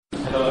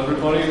Hello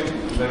everybody,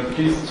 very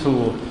pleased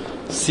to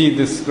see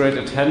this great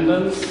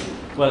attendance.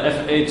 Well,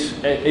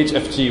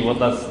 HFG, what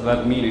does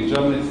that mean? In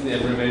German it's the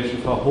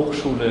abbreviation for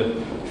Hochschule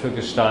für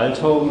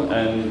Gestaltung,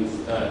 and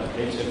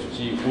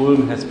HFG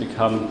Ulm has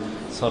become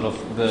sort of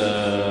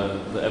the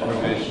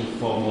abbreviation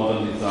for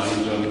modern design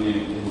in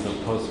Germany in the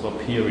post-war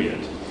period.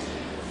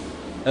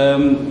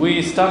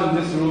 We started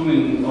this room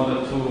in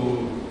order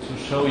to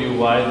show you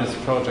why this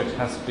project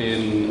has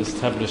been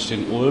established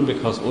in Ulm,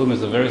 because Ulm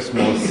is a very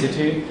small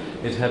city.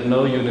 It had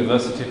no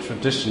university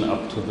tradition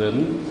up to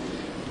then.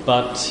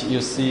 But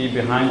you see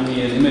behind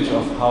me an image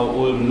of how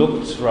Ulm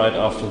looked right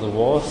after the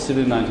war. Still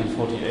in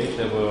 1948,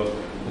 the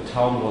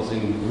town was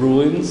in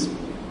ruins.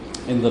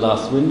 In the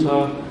last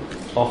winter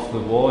of the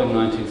war in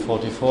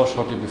 1944,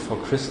 shortly before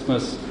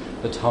Christmas,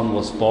 the town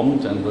was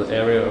bombed and the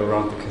area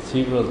around the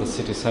cathedral, the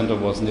city center,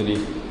 was nearly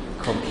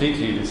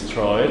completely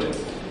destroyed.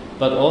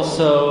 But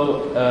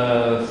also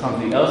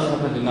something else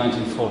happened in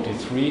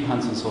 1943.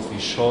 Hans and Sophie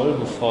Scholl,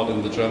 who fought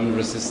in the German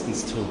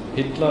resistance to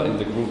Hitler in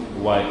the group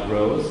White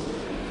Rose,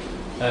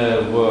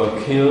 were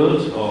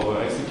killed or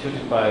were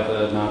executed by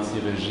the Nazi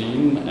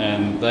regime,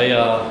 and they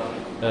are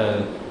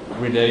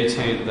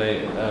related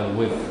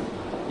with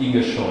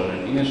Inge Scholl.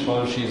 And Inge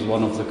Scholl, she's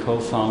one of the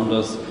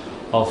co-founders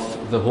of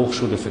the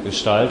Hochschule für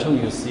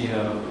Gestaltung. You see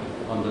her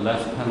on the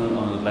left panel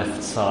on the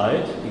left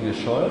side, Inge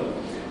Scholl.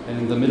 And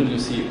in the middle you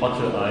see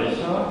Otto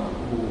Eicher,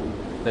 who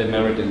they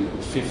married in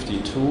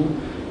 1952.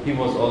 He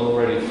was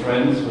already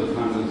friends with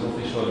Hans and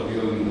Sophie Scholl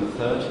during the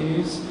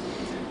 1930s.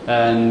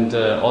 And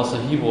also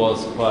he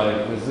was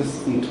quite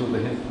resistant to the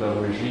Hitler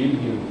regime.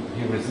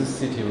 He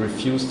resisted, he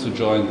refused to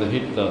join the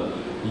Hitler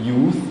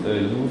Youth, a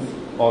youth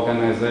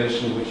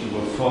organization which he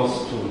was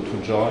forced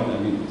to join. I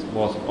mean, it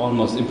was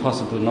almost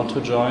impossible not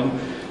to join.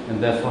 And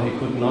therefore he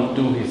could not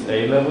do his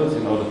A-levels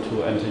in order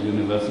to enter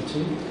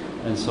university.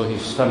 And so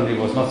his family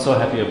was not so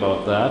happy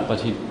about that, but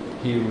he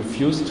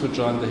refused to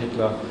join the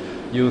Hitler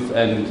Youth,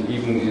 and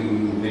even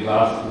in the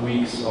last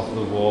weeks of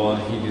the war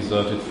he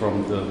deserted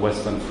from the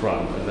Western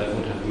Front, and that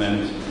would have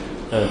meant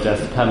a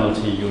death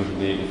penalty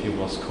usually if he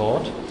was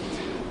caught.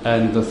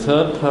 And the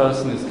third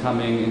person is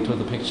coming into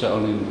the picture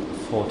only in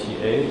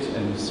 1948,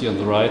 and you see on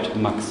the right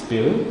Max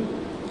Bill.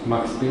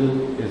 Max Bill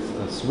is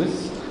a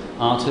Swiss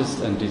artist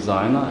and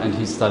designer, and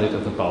he studied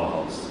at the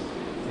Bauhaus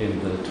in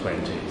the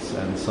 20s,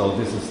 and so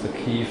this is the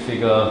key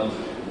figure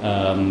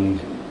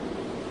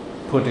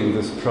putting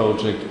this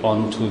project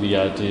onto the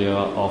idea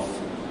of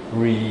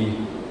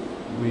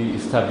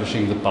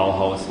re-establishing the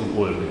Bauhaus in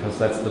Ulm, because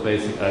that's the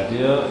basic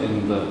idea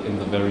in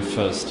the very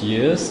first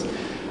years.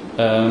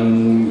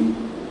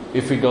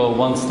 If we go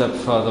one step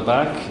further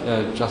back,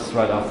 just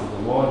right after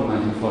the war in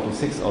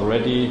 1946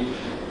 already,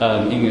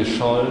 Inge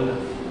Scholl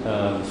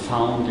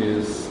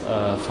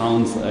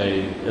founds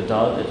a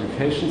adult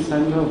education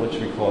center, which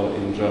we call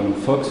in German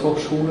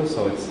Volkshochschule,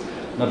 so it's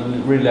not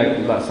really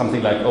like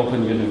something like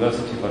Open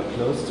University, but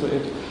close to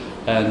it.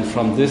 And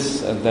from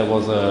this, there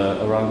was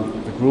around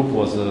the group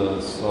was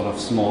a sort of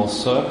small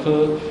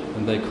circle,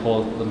 and they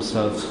called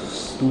themselves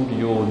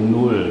Studio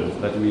Null.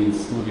 That means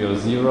Studio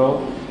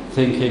Zero,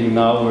 thinking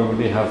now we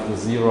really have the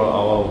 0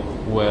 hour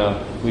where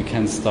we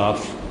can start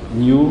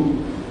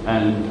new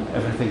and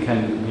everything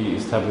can be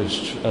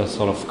established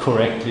sort of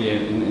correctly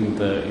in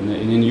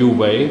a new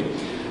way.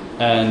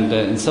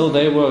 And so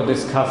they were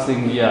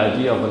discussing the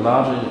idea of a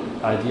larger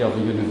idea of a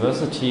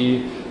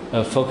university,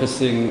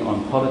 focusing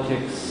on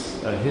politics,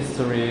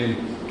 history,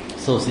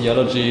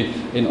 sociology,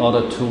 in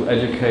order to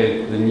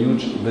educate the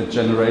younger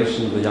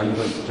generation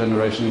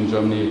in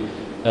Germany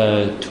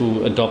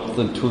to adopt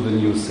to the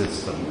new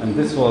system. And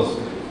this was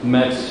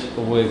met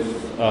with,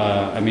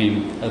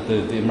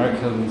 the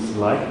Americans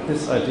liked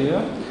this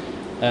idea,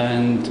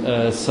 and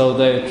so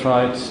they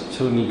tried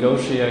to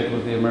negotiate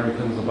with the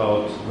Americans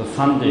about the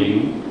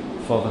funding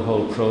for the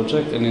whole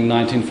project. And in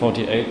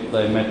 1948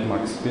 they met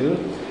Max Bill,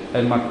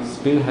 and Max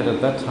Bill had at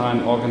that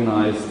time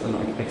organized an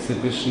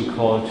exhibition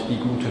called Die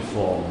Gute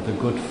Form, the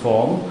good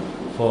form,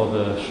 for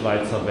the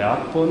Schweizer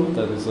Werkbund,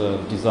 that is a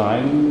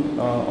design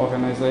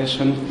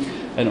organization.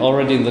 And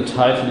already in the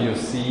title you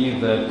see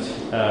that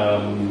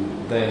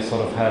they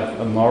sort of have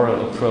a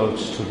moral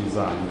approach to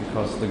design,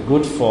 because the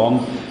good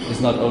form is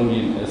not only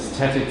an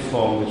aesthetic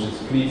form which is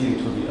pleasing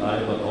to the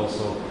eye, but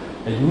also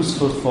a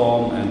useful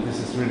form, and this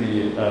is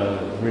really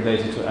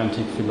related to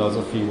antique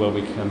philosophy, where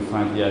we can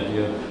find the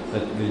idea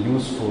that the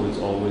useful is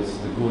always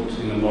the good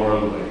in a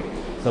moral way.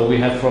 So we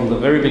have from the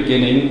very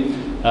beginning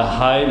a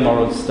high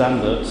moral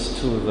standard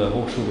to the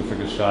Hochschule für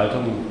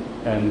Gestaltung,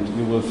 and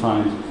you will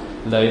find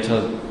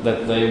later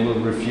that they will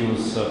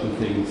refuse certain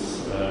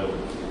things,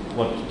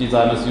 what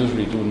designers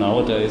usually do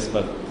nowadays,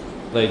 but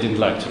they didn't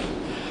like to.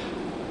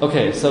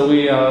 Okay, so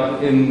we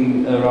are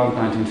in around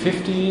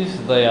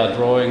 1950s. They are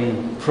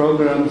drawing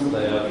programs.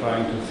 They are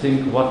trying to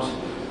think what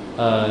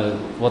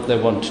they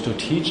want to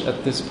teach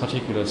at this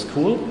particular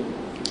school,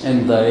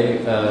 and they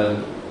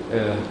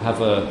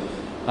have a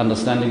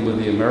understanding with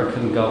the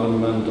American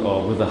government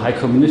or with the High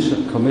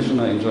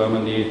Commissioner in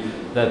Germany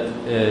that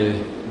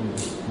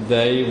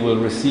they will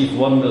receive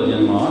 1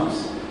 million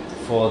marks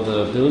for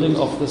the building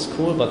of the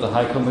school, but the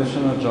High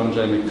Commissioner, John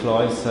J.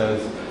 McCloy,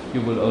 says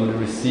you will only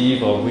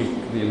receive, or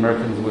the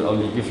Americans will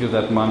only give you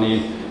that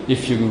money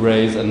if you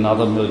raise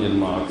another 1 million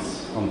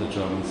marks on the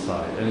German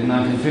side. And in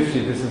 1950,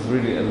 this is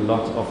really a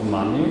lot of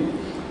money.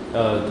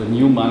 The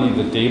new money,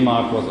 the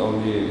D-Mark, was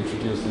only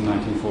introduced in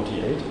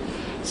 1948.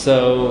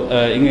 So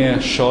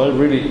Inge Scholl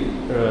really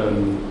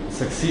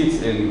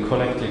succeeds in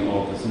collecting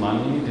all this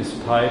money,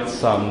 despite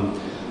some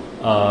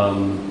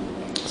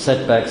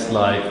setbacks,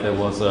 like there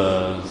was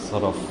a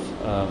sort of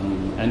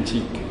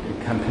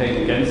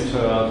anti-campaign against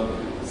her,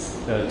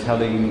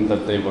 telling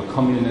that they were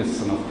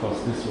communists, and of course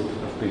this would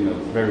have been a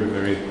very,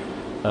 very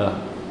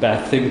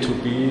bad thing to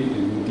be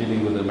in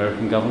dealing with the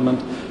American government.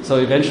 So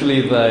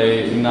eventually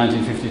in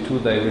 1952,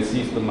 they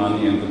received the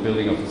money, and the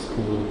building of the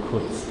school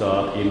could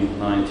start in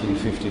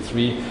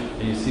 1953.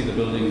 And you see the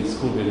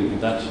school building in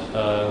that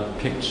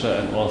picture,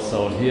 and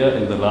also here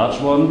in the large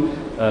one.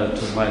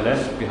 To my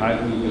left,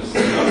 behind me, you see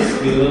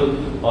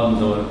still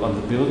on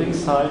the building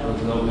side,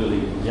 with no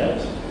building yet.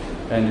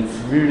 And it's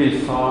really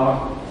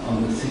far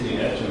on the city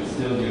edge, and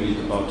still you need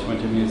about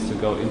 20 minutes to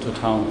go into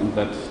town, in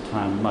that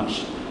time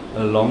much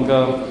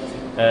longer.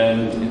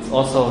 And it's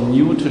also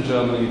new to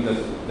Germany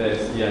that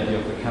there's the idea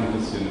of the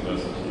campus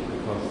university,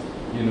 because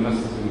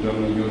universities in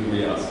Germany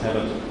usually are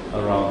scattered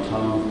around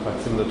town, quite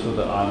similar to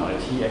the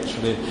RMIT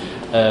actually,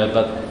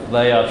 but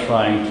they are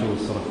trying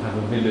to sort of have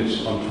a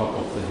village on top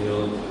of the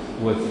hill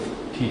with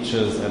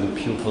teachers and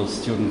pupils,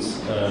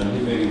 students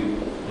living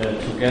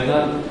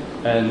together.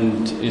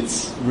 And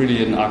it's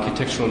really an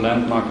architectural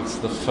landmark. It's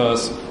the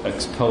first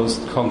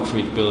exposed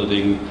concrete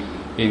building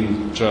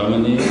in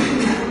Germany.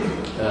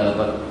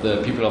 But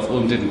the people of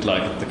Ulm didn't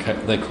like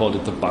it. They called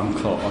it the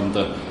bunker on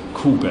the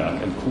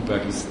Kuhberg, and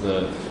Kuhberg is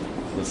the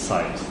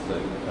site,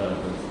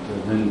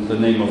 the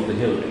name of the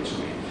hill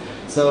actually.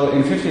 So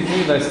in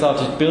 53 they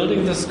started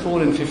building the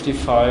school. In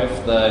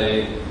 55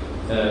 they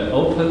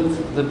opened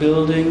the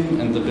building,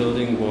 and the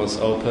building was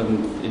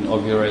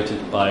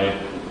inaugurated by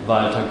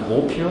Walter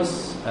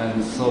Gropius,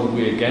 and so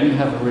we again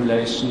have a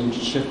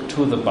relationship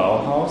to the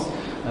Bauhaus.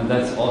 And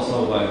that's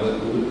also why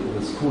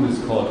the school is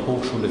called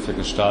Hochschule für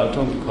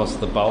Gestaltung, because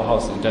the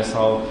Bauhaus in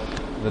Dessau,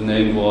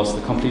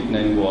 the complete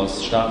name was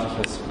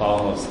Staatliches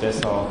Bauhaus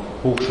Dessau,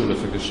 Hochschule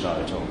für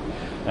Gestaltung.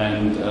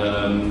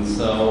 And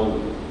so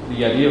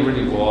the idea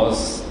really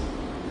was,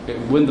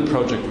 when the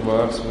project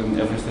works, when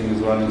everything is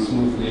running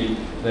smoothly,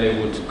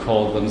 they would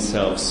call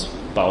themselves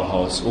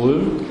Bauhaus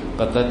Ulm,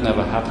 but that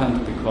never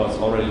happened, because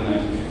already in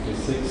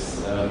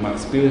 1956,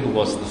 Max Bill, who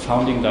was the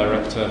founding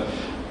director,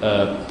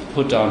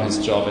 put down his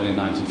job, and in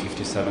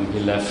 1957 he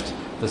left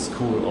the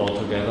school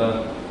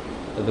altogether.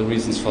 The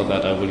reasons for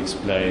that I will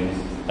explain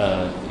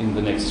in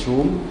the next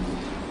room.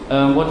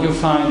 What you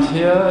find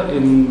here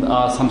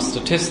are some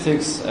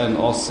statistics, and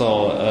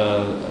also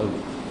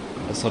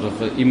a sort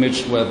of an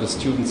image where the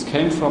students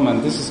came from,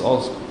 and this is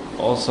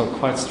also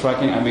quite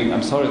striking. I mean,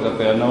 I'm sorry that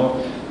there are no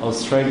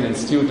Australian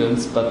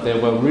students, but there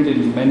were really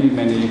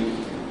many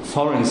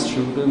foreign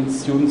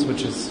students,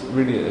 which is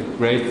really a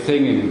great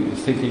thing in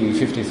thinking in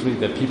 53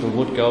 that people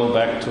would go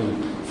back to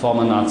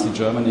former Nazi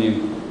Germany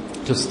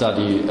to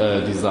study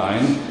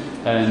design.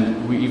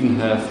 And we even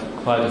have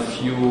quite a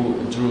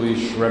few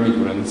Jewish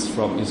remigrants,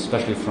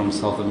 especially from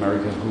South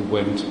America, who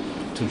went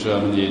to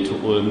Germany, to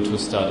Ulm, to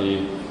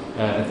study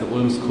at the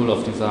Ulm School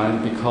of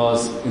Design,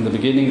 because in the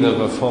beginning there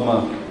were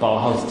former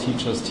Bauhaus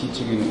teachers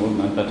teaching in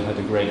Ulm, and that had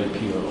a great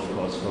appeal, of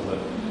course,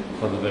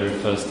 for the very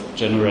first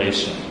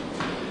generation.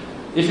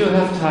 If you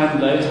have time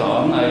later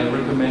on, I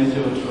recommend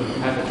you to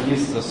have at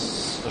least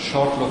a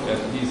short look at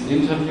these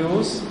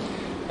interviews.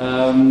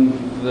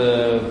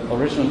 The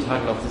original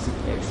title of this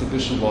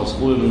exhibition was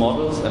Ulm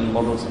Models and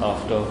Models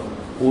After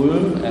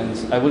Ulm,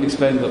 and I will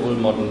explain the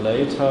Ulm model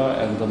later,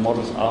 and the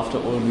models after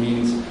Ulm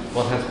means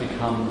what has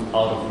become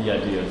out of the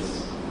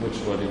ideas which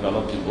were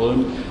developed in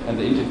Ulm. And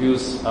the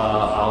interviews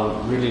are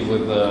really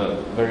with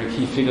very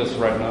key figures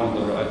right now. On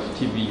the right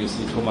TV you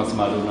see Thomas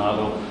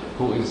Maldonado,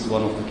 who is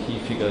one of the key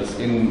figures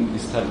in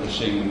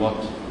establishing what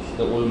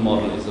the Ulm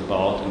model is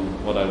about,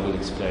 and what I will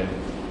explain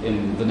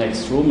in the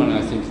next room. And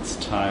I think it's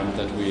time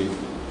that we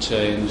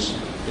change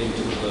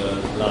into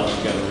the large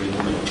gallery in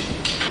the middle.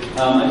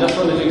 I just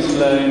wanted to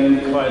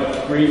explain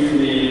quite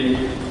briefly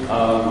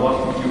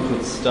what you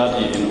could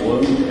study in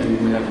Ulm,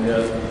 and we have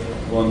here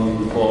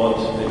one board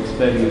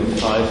explaining the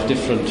 5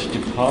 different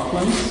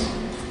departments.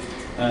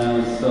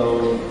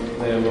 So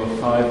there were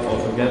 5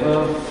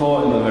 altogether,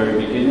 4 in the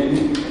very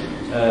beginning.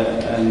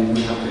 And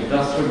we have the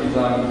industrial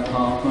design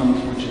department,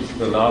 which is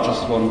the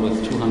largest one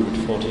with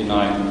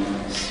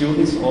 249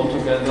 students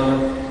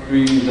altogether.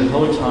 During the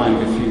whole time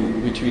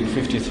between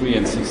 53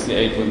 and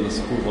 68, when the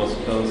school was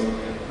closed,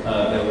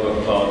 there were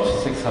about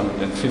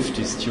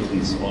 650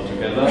 students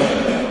altogether.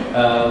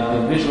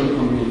 The visual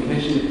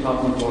communication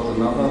department was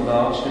another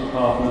large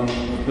department.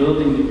 The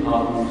building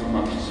department,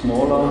 much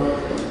smaller.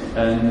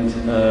 And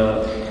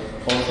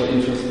also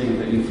interesting,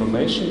 the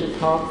information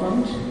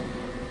department.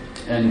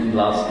 And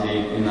lastly,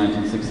 in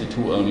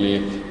 1962 only,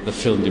 the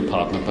film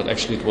department. But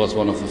actually it was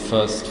one of the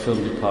first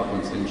film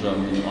departments in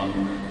Germany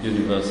on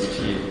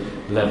university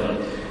level.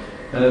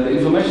 The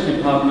information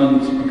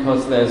department,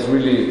 because there's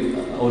really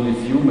only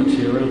few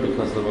material,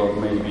 because there were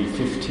maybe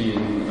 15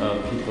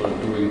 people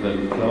doing the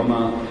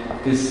diploma,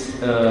 is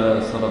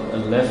sort of a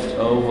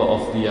leftover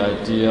of the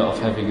idea of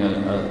having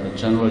a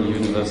general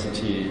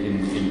university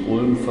in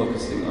Ulm,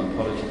 focusing on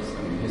politics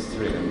and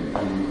history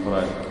and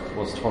what I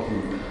was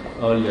talking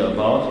earlier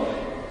about.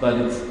 But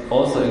it's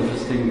also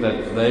interesting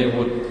that they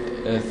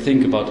would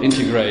think about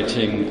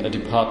integrating a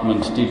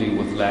department dealing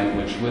with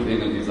language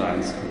within a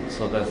design school.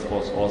 So that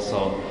was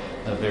also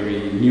a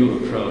very new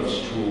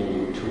approach to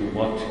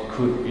what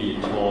could be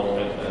taught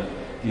at a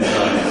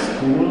design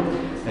school.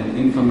 And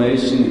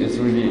information is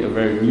really a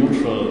very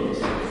neutral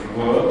sort of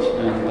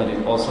word, but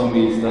it also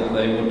means that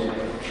they would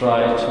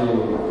try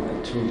to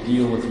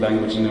deal with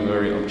language in a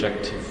very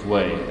objective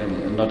way,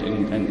 and not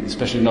and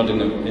especially not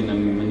in a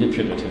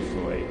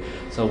manipulative way.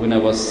 So when I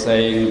was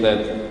saying that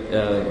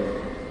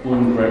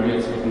Ulm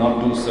graduates would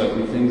not do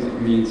certain things,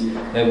 it means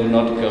they will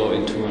not go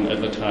into an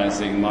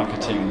advertising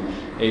marketing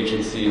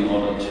agency in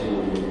order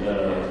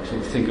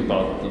to think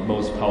about the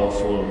most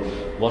powerful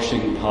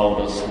washing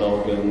powder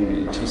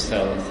slogan to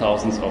sell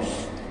thousands of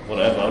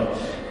whatever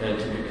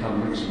to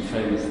become rich and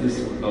famous. This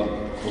would not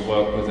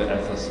work with the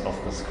ethos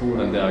of the school,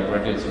 and there are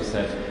graduates who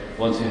said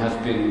once you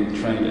have been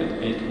trained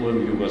at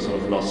Ulm, you were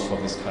sort of lost for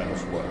this kind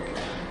of work.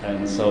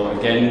 And so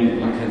again, you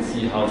can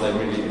see how they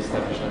really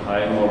establish a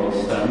high moral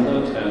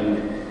standard,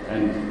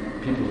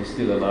 and people who are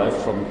still alive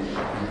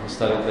who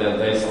studied there,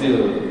 they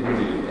still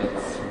really,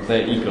 that's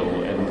their ego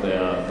and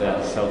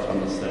their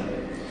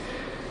self-understanding.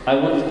 I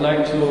would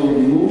like to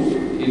move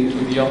into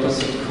the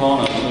opposite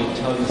corner to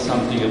tell you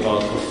something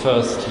about the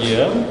first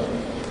year.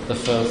 The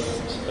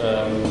first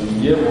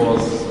year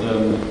was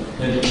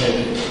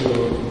dedicated to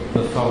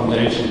the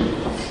foundation.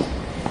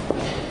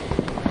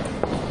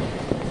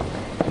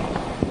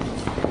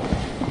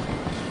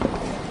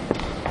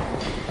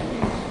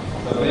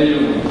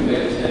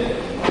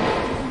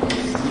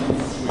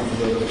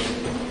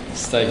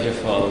 Stay here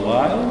for a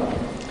while.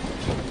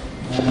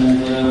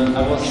 And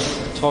I was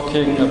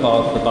talking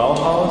about the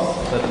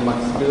Bauhaus, that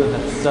Max Bill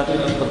had studied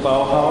at the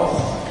Bauhaus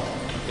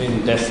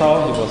in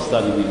Dessau. He was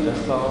studying in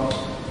Dessau.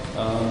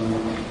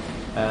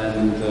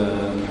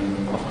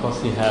 Of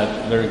course he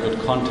had very good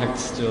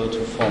contacts still to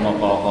former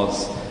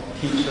Bauhaus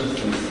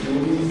teachers and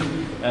students.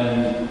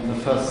 And the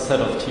first set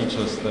of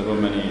teachers, there were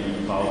many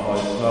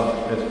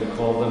Bauhäusler, as we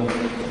call them,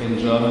 in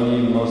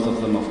Germany. Most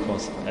of them, of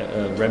course,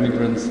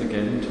 remigrants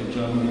again to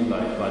Germany,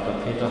 like Walter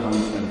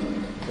Peterhans and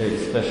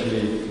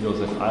especially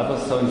Josef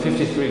Albers. So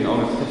in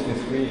August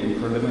 53, in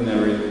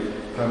preliminary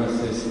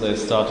premises, they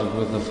started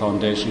with the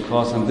foundation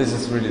course, and this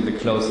is really the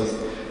closest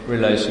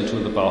relation to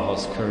the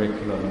Bauhaus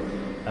curriculum,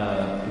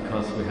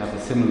 because we have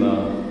a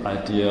similar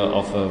idea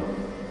of a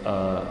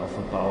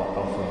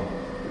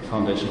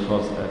foundation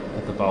course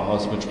at the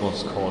Bauhaus, which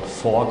was called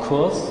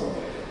Vorkurs.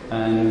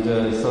 And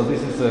so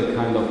this is a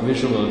kind of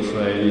visual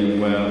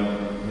training where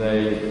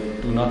they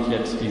do not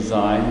yet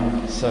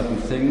design certain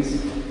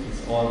things.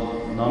 It's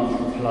all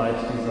non-applied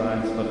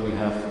designs, but we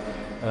have,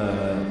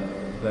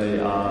 they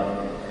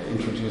are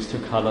introduced to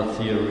color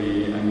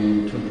theory,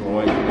 to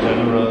drawing in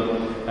general.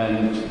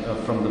 And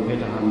from the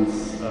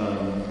Peterhans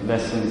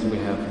lessons, we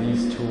have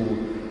these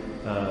two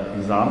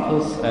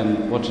examples,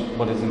 and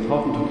what is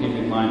important to keep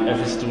in mind,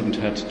 every student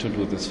had to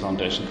do this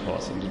foundation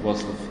course, and it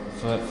was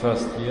the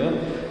first year,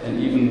 and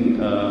even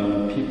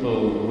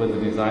people with a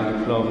design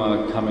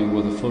diploma coming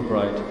with a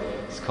Fulbright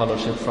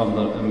scholarship from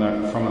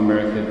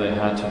America, they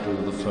had to do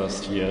the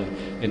first year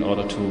in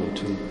order to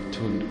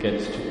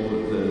get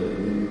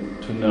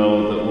to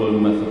know the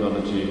Ulm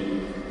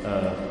methodology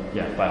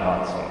by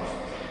heart sort of.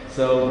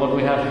 So what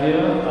we have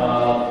here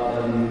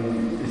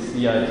is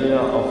the idea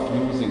of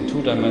using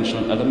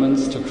two-dimensional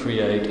elements to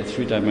create a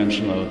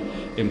three-dimensional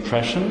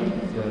impression.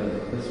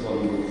 This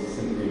one with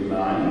simply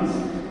lines,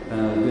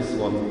 this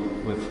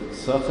one with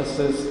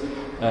surfaces,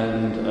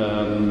 and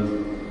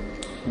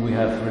we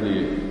have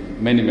really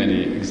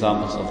many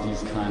examples of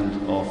these kind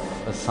of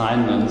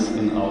assignments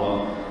in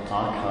our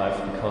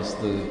archive, because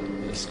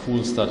the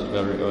school started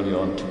very early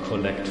on to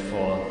collect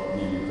for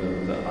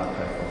the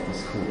archive of the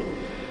school.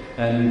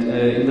 And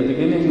in the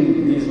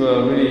beginning, these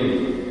were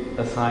really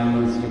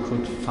assignments you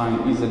could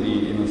find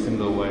easily in a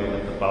similar way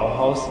at the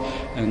Bauhaus,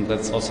 and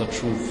that's also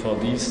true for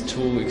these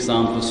two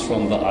examples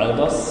from the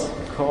Albers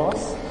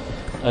course.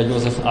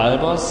 Josef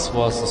Albers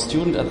was a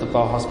student at the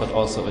Bauhaus, but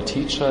also a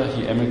teacher.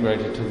 He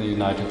emigrated to the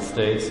United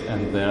States,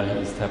 and there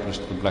he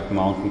established the Black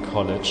Mountain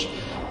College,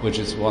 which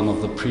is one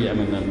of the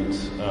preeminent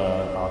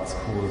art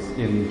schools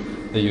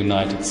in the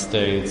United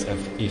States.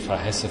 Eva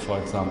Hesse, for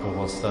example,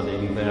 was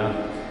studying there.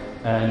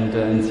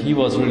 And he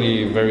was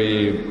really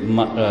very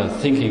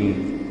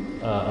thinking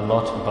a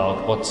lot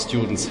about what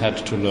students had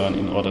to learn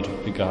in order to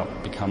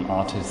become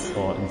artists,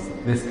 or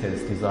in this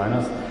case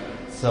designers.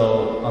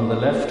 So on the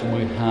left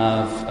we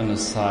have an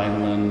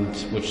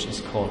assignment which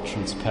is called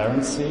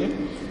Transparency,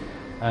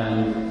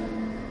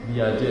 and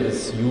the idea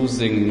is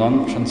using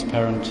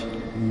non-transparent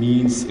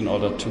means in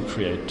order to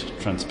create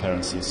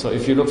transparency. So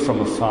if you look from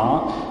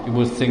afar, you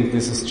will think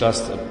this is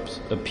just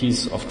a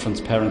piece of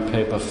transparent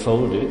paper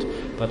folded,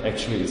 but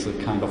actually it's a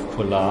kind of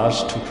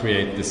collage to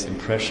create this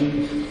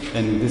impression.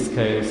 And in this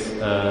case,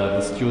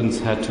 the students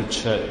had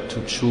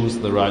to choose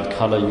the right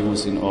color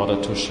use in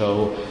order to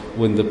show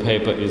when the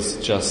paper is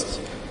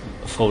just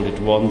folded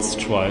once,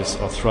 twice,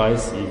 or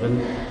thrice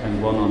even,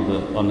 and one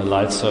on the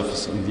light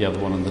surface and the other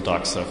one on the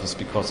dark surface,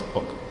 because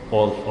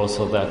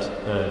also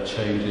that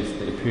changes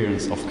the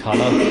appearance of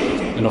color.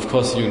 And of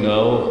course,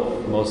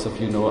 most of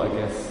you know, I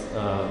guess,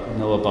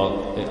 know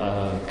about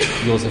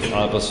Josef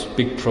Albers'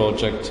 big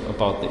project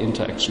about the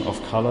interaction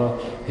of color,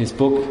 his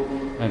book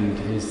and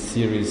his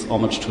series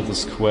Homage to the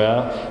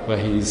Square, where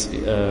he's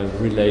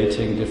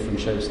relating different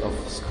shapes of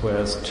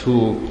squares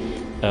to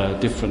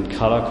different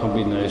color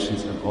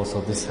combinations, and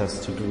also this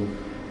has to do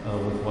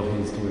with what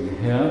he's doing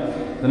here.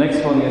 The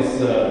next one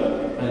is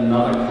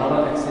another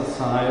color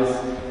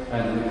exercise,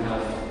 and we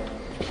have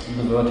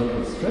the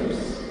vertical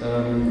strips,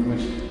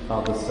 which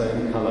are the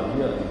same color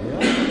here and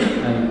here.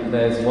 And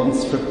there's one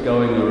strip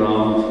going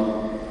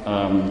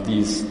around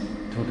these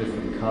two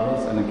different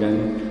colors, and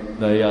again,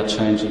 they are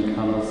changing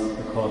colors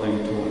according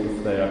to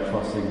if they are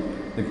crossing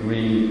the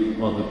green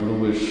or the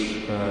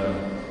bluish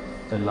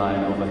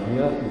line over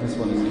here. This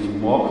one is even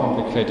more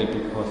complicated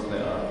because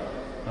there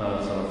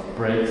are sort of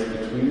breaks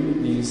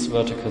between these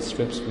vertical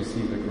strips. We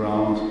see the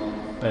ground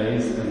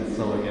base, and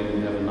so again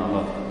we have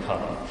another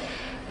color.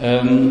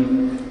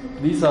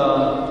 These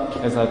are,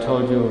 as I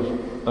told you,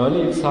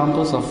 early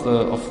examples of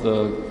the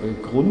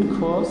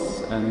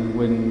Grundkurs, and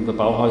when the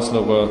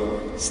Bauhäusler were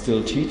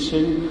still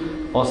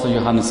teaching. Also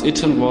Johannes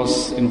Itten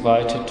was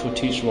invited to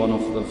teach one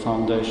of the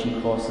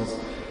foundation courses,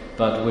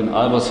 but when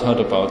Albers heard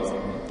about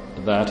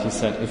that, he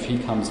said, if he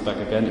comes back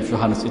again, if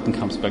Johannes Itten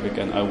comes back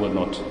again, I will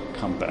not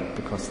come back,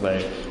 because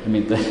they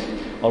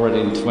already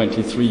in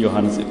 23,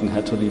 Johannes Itten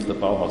had to leave the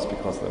Bauhaus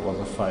because there was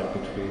a fight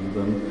between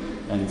them,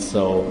 and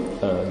so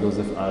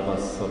Josef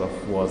Albers sort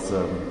of was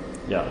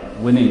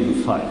winning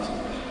the fight.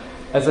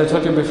 As I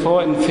told you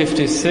before, in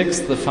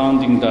 56, the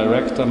founding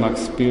director,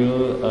 Max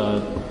Bill,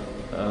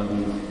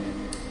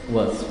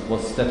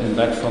 was stepping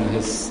back from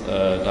his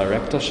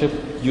directorship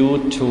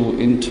due to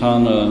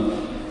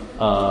internal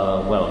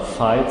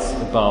fights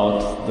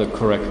about the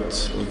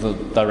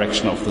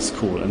direction of the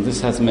school. And this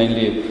has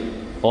mainly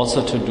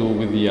also to do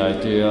with the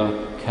idea,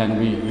 can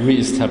we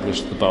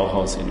re-establish the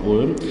Bauhaus in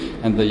Ulm?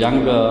 And the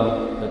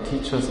younger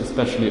teachers,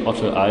 especially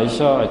Otto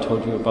Eicher, I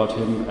told you about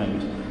him,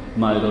 and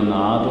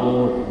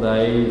Maldonado,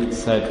 they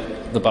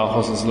said the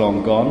Bauhaus is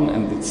long gone,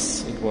 and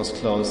it was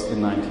closed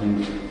in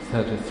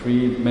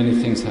 1933. Many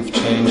things have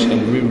changed,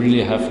 and we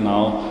really have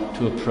now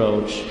to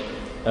approach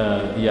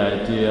the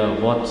idea,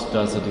 what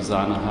does a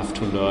designer have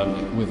to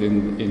learn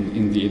within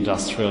in the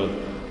industrial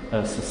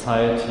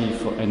society,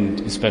 and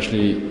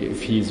especially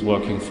if he's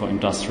working for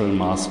industrial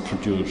mass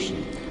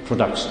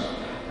production.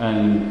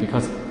 And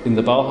because in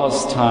the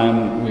Bauhaus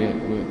time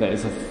there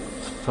is a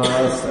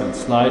first and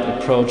slight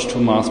approach to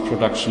mass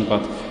production,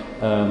 but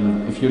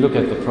if you look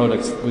at the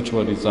products which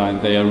were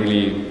designed, they are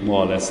really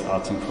more or less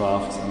arts and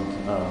crafts,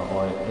 and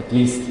or at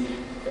least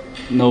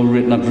not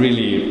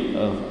really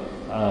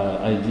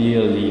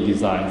ideally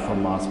designed for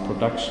mass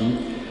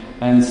production.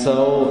 And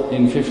so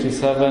in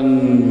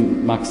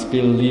 57, Max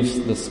Bill leaves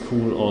the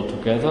school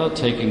altogether,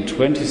 taking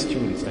 20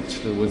 students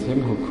actually with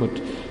him who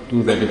could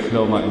do their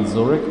diploma in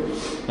Zurich.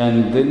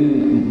 And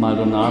then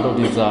Maldonado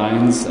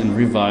designs and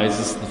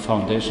revises the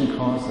foundation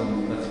course,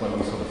 and that's why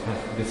we sort of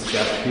have this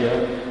gap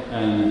here.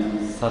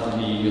 And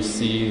suddenly you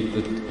see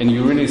and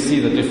you really see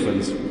the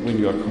difference when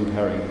you are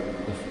comparing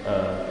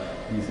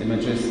these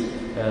images,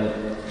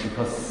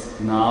 because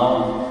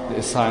now the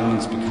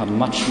assignments become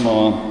much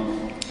more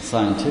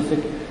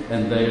scientific,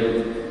 and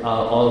they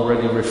are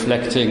already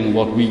reflecting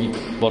what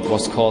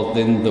was called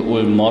then the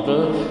Ulm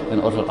model,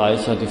 and Otto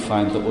Eicher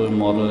defined the Ulm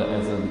model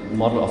as a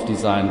model of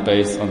design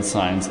based on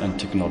science and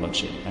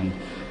technology. And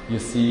you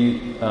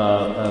see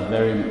a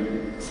very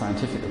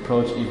scientific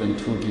approach even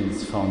to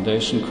these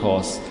foundation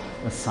course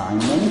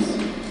assignments,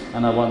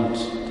 and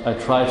I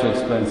try to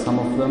explain some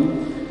of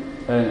them.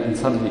 And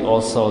suddenly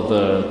also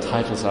the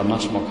titles are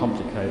much more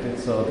complicated.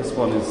 So this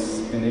one is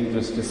in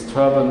English,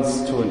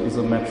 Disturbance to an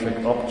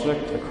Isometric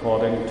Object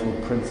According to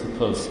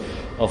Principles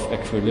of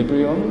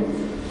Equilibrium.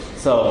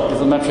 So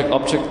isometric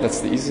object, that's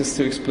the easiest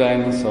to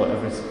explain. So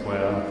every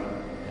square,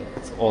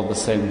 it's all the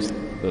same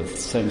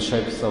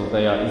shape, so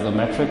they are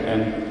isometric.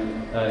 And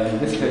in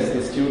this case,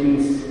 the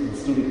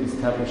student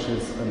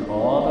establishes an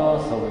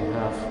order. So we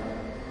have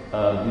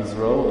these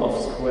row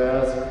of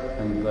squares,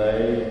 and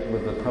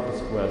with the purple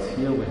squares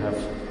here, we have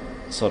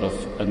sort of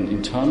an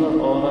internal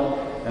order,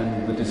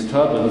 and the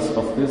disturbance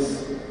of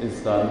this is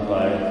done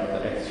by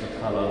the extra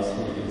colors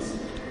he is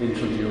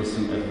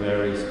introducing at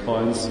various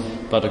points,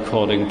 but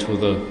according to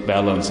the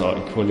balance or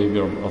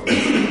equilibrium of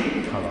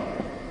the color.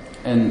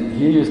 And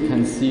here you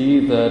can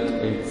see that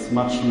it's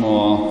much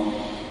more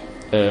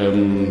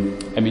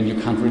I mean, you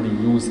can't really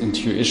use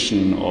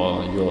intuition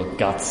or your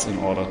guts in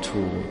order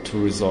to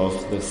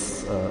resolve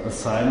this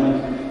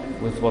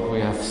assignment. With what we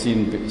have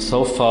seen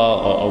so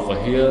far or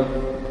over here,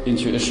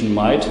 intuition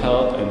might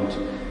help, and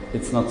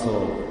it's not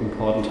so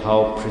important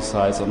how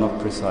precise or not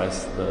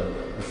precise the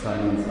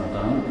assignments are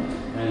done.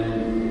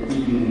 And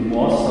even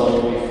more so,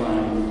 we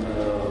find,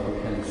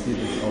 we can see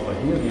this over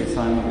here, the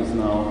assignment is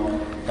now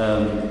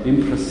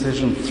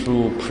imprecision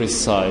through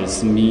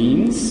precise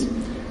means.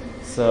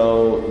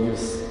 So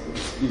it's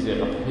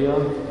easier up here,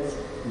 it's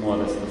more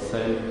or less the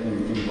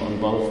same on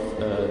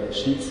both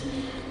sheets.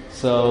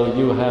 So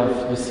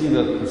you see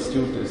that the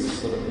student is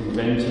sort of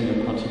inventing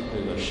a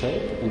particular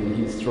shape, and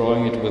he's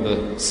drawing it with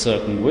a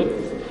certain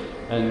width.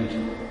 And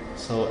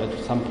so at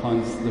some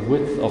points the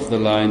width of the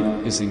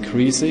line is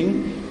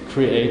increasing,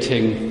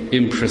 creating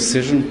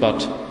imprecision, but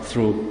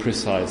through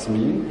precise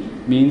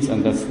means,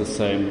 and that's the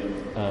same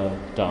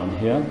down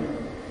here.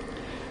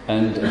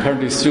 And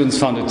apparently students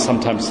found it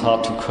sometimes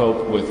hard to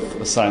cope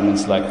with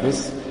assignments like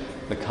this.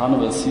 The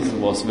carnival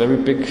season was very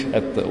big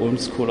at the Ulm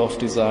School of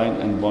Design,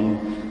 and one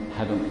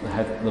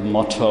had the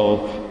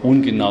motto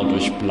 "Ungenau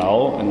durch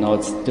Blau," and now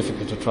it's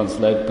difficult to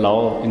translate.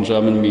 Blau in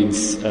German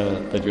means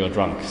that you are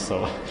drunk,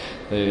 so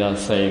they are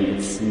saying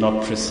it's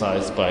not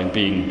precise by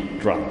being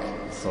drunk.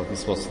 So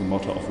this was the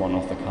motto of one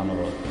of the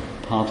carnival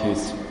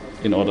parties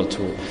in order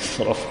to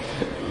sort of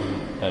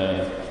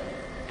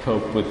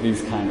cope with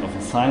these kind of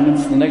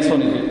assignments. The next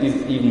one is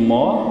even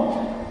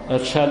more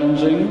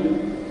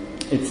challenging.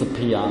 It's a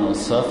Peano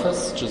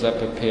surface.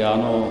 Giuseppe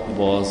Peano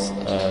was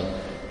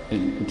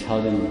an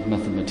Italian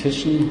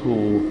mathematician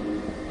who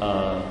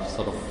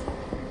sort of,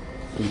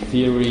 in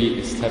theory,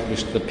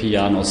 established the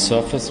Peano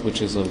surface,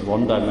 which is a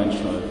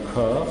one-dimensional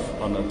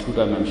curve on a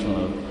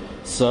two-dimensional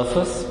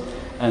surface.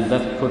 And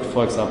that could,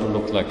 for example,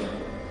 look like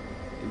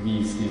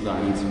these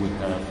designs we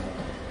have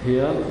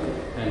here.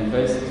 And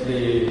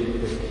basically,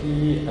 the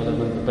key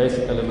element, the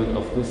basic element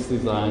of this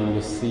design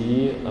you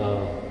see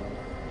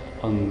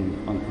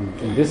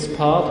in this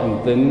part,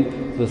 and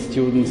then the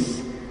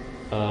students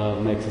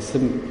makes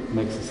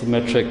a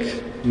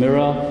symmetric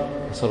mirror,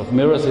 sort of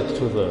mirrors it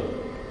to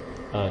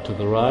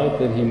the right,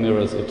 then he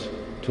mirrors it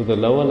to the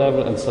lower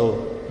level, and so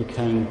he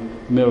can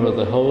mirror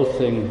the whole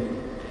thing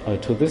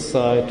to this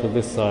side,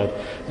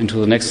 and to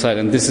the next side,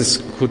 and this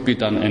could be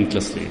done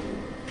endlessly.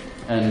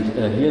 And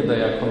here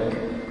they are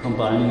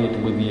combining it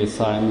with the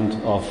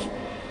assignment of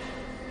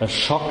a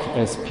shock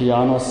as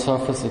Peano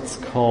surface, it's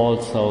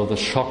called. So the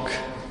shock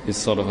is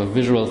sort of a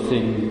visual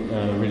thing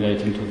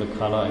relating to the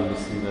color, and you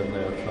see that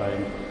they are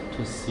trying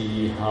to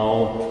see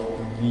how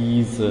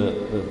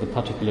the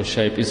particular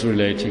shape is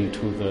relating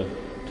to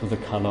the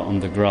color on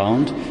the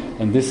ground.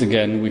 And this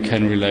again we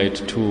can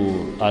relate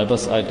to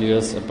Alber's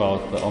ideas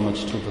about the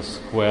homage to the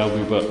square,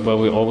 where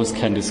we always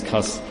can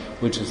discuss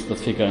which is the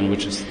figure and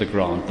which is the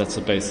ground. That's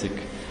a basic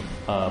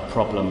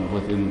problem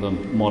within the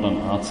modern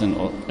arts,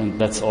 and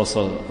that's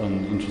also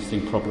an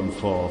interesting problem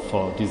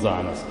for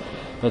designers.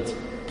 But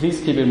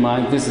please keep in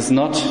mind, this is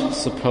not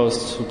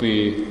supposed to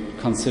be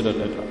considered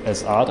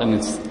as art, and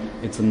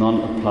it's a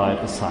non-applied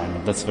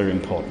assignment. That's very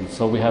important.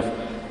 So we have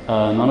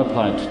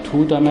non-applied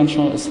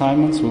two-dimensional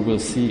assignments. We will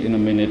see in a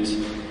minute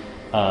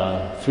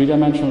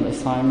three-dimensional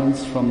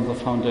assignments from the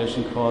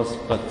foundation course.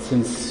 But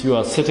since you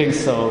are sitting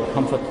so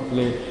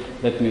comfortably,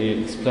 let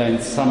me explain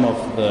some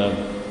of the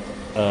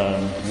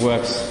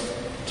works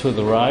to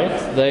the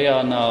right. They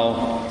are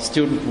now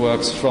student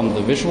works from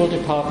the visual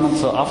department.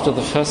 So after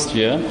the first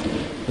year,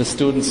 the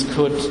students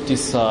could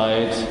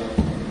decide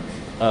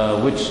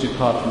which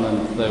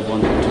department they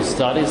wanted to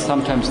study.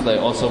 Sometimes they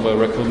also were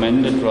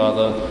recommended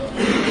rather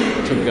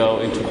to go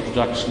into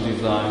production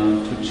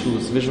design, to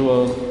choose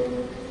visual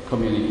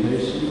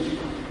communication.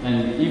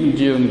 And even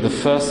during the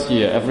first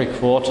year, every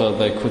quarter,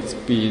 they could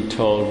be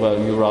told, well,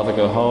 you rather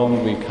go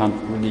home, we can't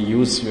really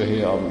use you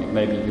here, or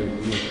maybe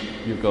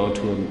you go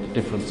to a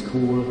different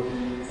school.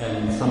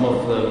 And some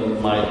of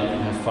them might even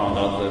have found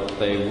out that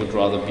they would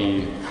rather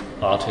be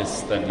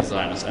artists than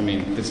designers. I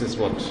mean, this is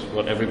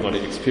what everybody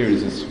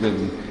experiences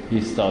when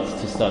he starts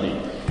to study.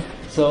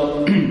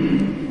 So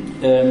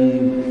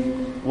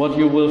what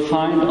you will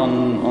find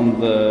on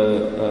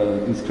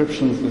the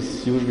inscriptions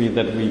is usually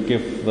that we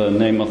give the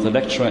name of the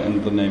lecturer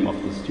and the name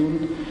of the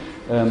student.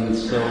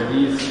 So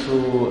these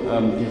two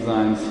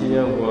designs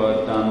here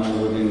were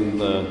done within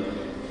the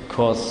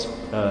course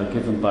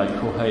given by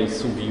Kohei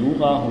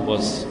Sugiura, who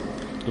was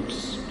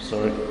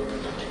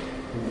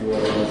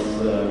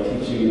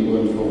teaching in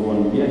Ulm for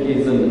 1 year.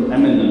 He's an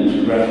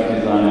eminent graphic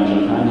designer in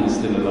Japan. He's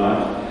still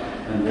alive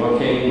and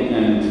working,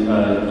 and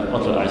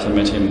Otto Eicher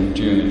met him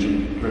during a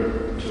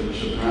trip to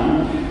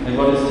Japan. And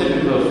what is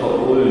typical for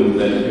Ulm,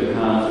 that you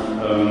have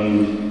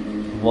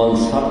one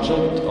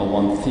subject or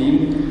one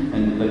theme,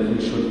 and that you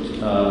should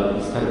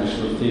establish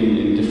the theme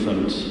in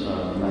different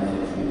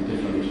methods and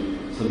different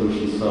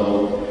solutions.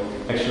 So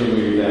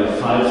actually there are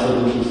 5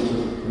 solutions to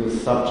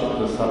this subject.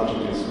 The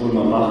subject is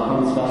Ulmer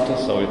Bach-Konzerte,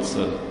 so it's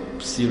a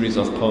series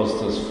of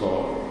posters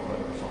for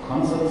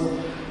concerts.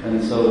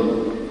 And so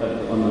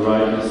on the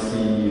right you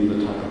see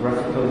the typographic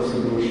graphical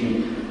solution,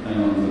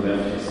 and on the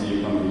left you see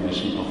a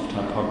combination of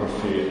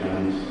typography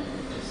and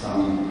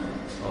some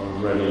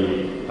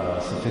already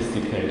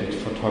sophisticated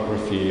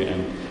photography,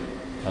 and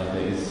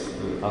there is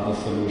other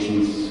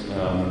solutions.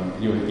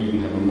 You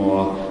even have a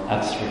more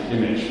abstract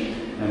image,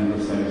 and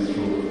the same is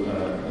true.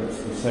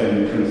 It's the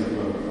same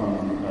principle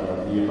on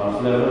the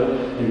above level.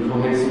 In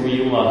Kohei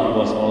Sugiura, he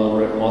was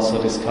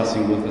also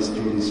discussing with the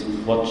students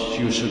what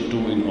you should do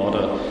in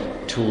order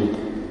to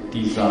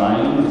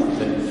design.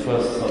 That you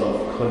first sort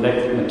of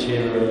collect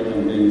material,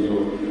 and then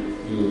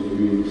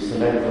you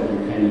select what you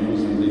can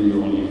use, and then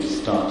you only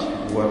start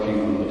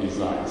working on the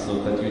design,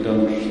 so that you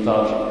don't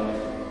start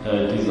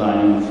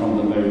designing from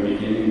the very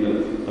beginning,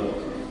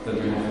 that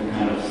you have a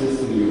kind of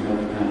system, you have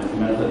a kind of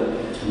method,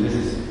 and this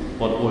is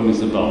what Ulm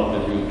is about,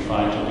 that you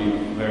try to be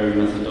very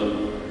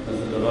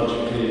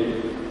methodologically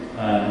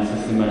and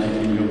systematic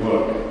in your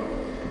work.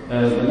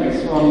 The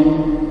next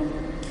one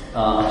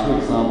are two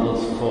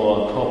examples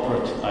for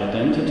corporate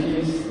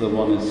identities. The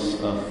one is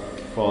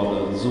for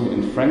the zoo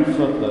in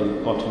Frankfurt, the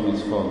bottom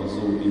is for the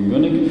zoo in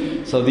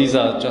Munich. So these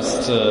are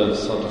just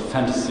sort of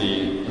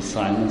fantasy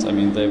assignments. I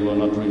mean, they were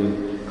not really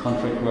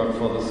contract work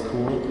for the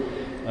school.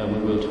 We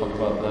will talk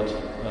about that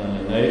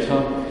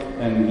later.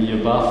 And the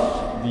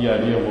above, the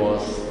idea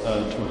was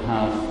to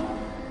have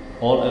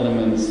all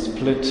elements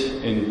split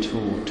into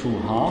two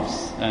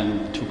halves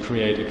and to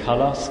create a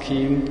color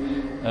scheme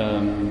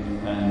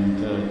and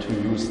to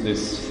use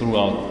this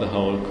throughout the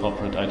whole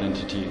corporate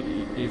identity.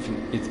 If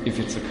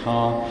it's a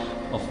car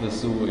of the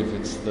zoo, if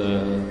it's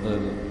the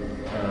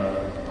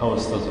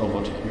posters or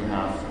what you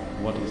have,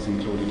 what is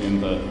included in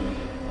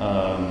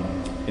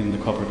the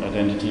corporate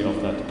identity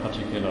of that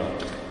particular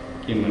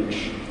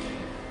image.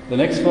 The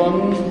next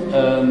one,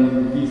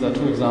 these are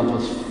two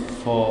examples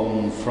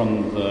from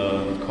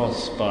the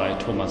course by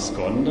Thomas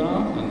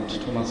Gonda, and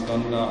Thomas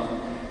Gonda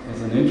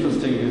is an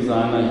interesting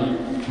designer.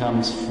 He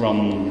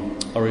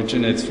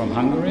originates from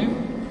Hungary.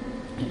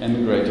 He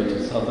emigrated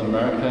to South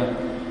America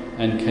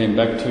and came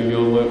back to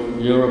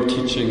Europe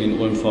teaching in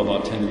Ulm for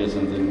about 10 years,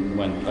 and then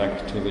went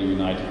back to the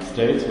United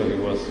States, where he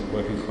was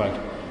working quite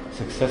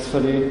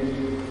successfully.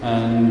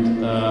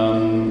 And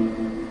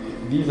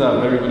these are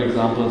very good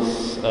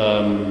examples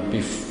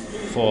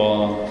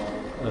before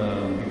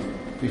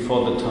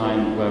the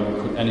time where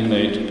we could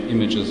animate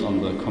images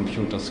on the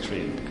computer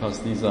screen, because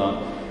these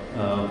are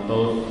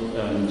both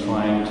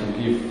trying to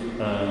give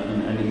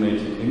an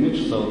animated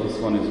image. So this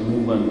one is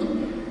movement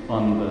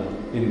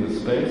in the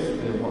space,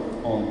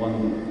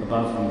 one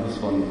above, and this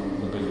one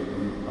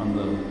on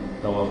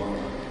the lower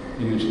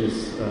image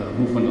is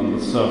movement on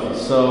the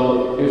surface.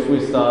 So if we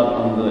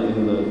start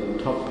in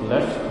the top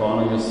left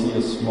corner, you see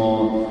a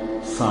small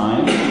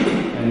sign,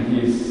 and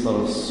he's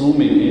sort of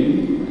zooming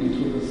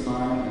into the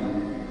sign and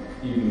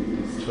even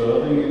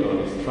disturbing it or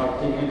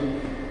distracting it,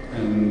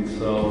 and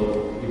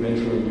so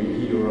eventually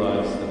he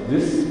arrives at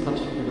this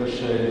particular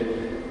shape,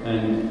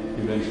 and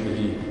eventually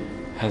he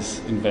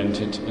has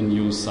invented a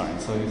new sign.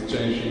 So he's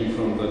changing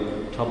from the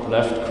top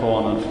left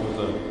corner to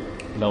the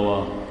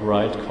lower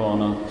right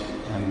corner,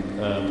 and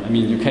I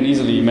mean, you can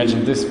easily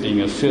imagine this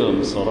being a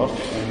film, sort of,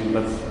 and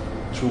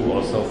that's true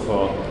also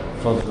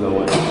for the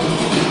lower end.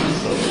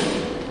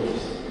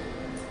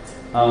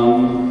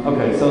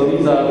 Okay, so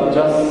these are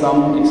just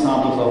some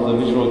examples of the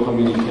visual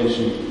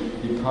communication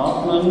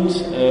department,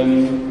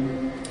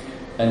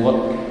 and what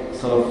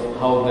sort of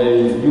how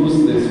they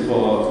use this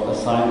for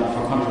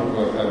contract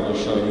work. I will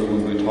show you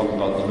when we talk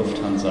about the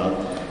Lufthansa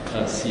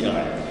CI.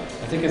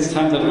 I think it's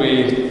time that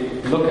we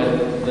look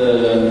at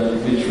the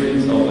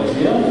vitrines over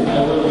here. I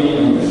will be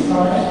on this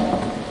side,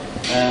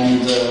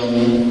 and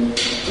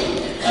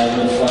I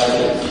will try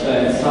to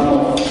explain some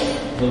of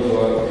the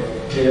work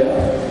here.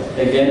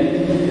 Again,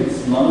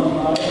 it's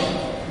non-applied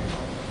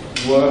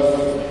work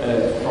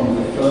from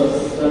the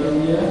first study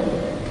here,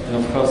 and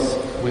of course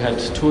we had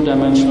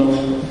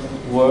two-dimensional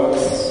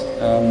works,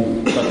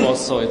 but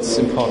also it's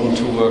important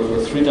to work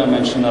with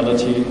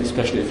three-dimensionality,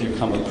 especially if you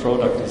come a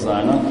product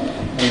designer.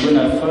 And when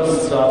I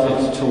first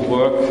started to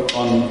work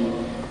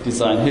on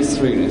design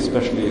history, and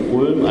especially in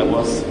Ulm, I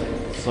was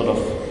sort of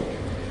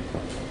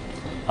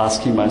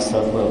asking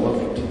myself, well,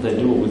 what did they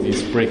do with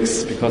these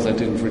bricks? Because I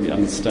didn't really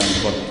understand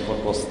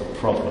what was the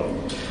problem.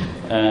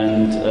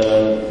 And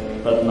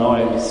but now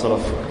I sort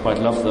of quite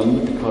love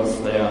them because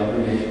they are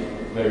really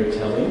very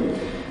telling.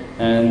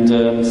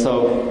 And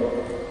so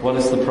what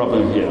is the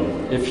problem here?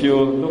 If you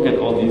look at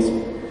all these,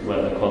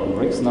 well, I call them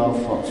bricks now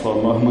for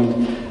a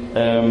moment,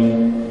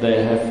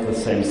 they have the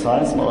same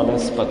size more or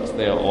less, but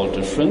they are all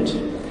different.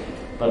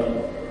 But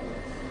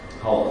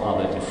how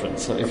are they different?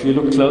 So if you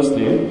look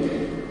closely,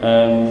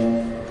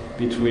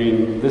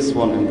 between this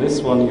one and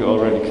this one, you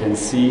already can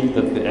see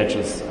that the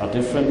edges are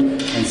different,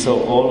 and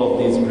so all of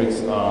these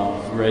bricks are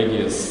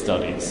radius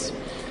studies.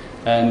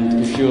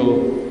 And if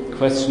you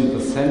question the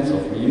sense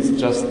of these,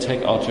 just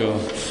take out your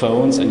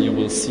phones and you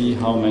will see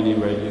how many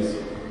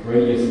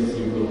radiuses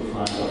you will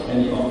find of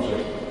any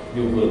object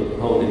you will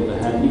hold in the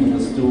hand. Even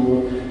the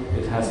stool,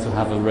 it has to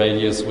have a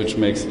radius which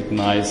makes it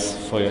nice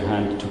for your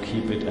hand to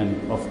keep it, and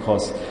of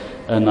course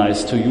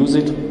nice to use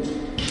it.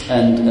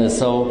 And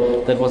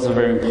so that was a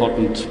very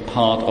important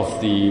part of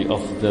the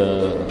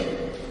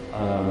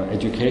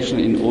education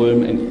in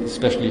Ulm, and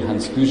especially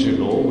Hans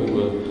Gügelow, we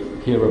will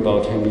hear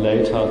about him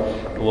later,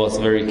 was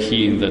very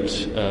keen that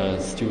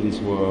students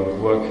were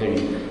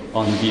working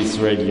on these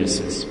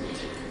radiuses.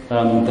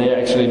 They are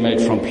actually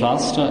made from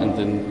plaster, and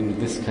then in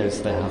this case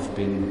they have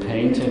been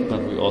painted,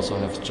 but we also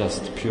have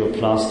just pure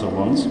plaster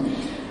ones.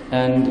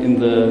 And in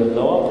the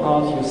lower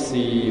part you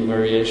see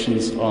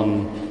variations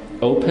on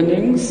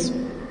openings,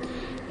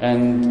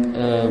 and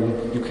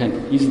you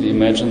can easily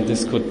imagine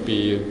this could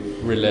be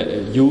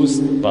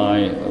used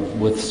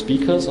with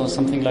speakers or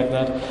something like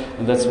that,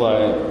 and that's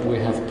why we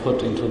have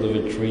put into the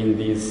vitrine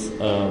these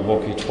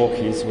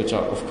walkie-talkies, which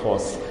are of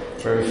course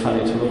very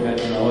funny to look at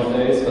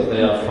nowadays, but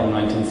they are from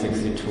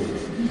 1962.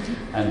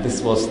 And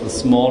this was the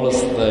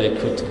smallest they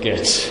could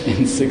get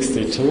in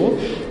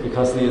 62,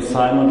 because the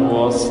assignment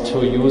was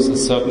to use a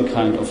certain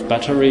kind of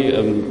battery.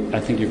 I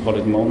think you call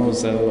it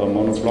monocell or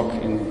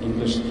monoblock in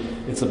English.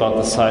 It's about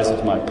the size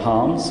of my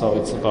palm, so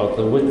it's about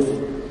the width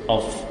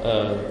of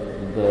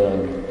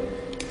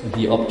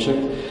the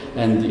object,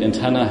 and the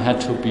antenna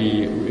had to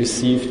be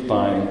received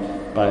by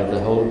the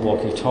whole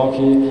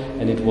walkie-talkie,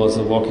 and it was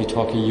a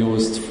walkie-talkie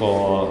used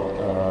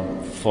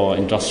for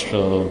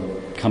industrial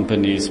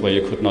companies where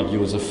you could not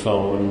use a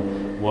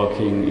phone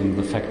working in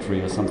the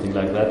factory or something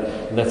like that.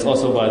 And that's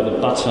also why the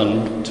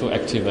button to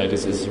activate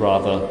this is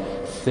rather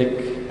thick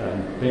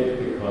and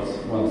big, because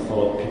one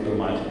thought people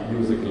might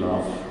use a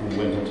glove in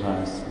winter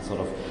times and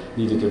sort of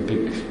needed a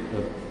big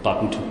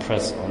button to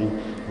press on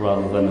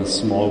rather than a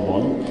small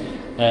one.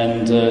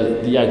 And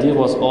the idea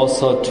was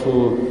also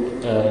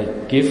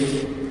to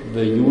give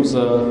the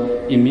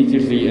user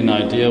immediately an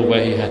idea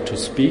where he had to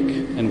speak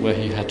and where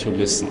he had to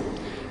listen.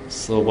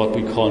 So what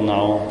we call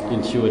now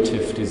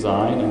intuitive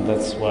design, and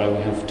that's why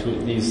we have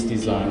these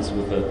designs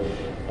with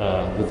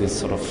this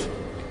sort of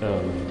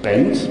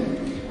bend.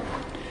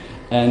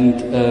 And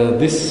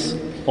this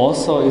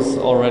also is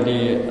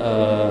already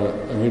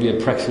really a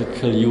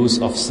practical use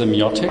of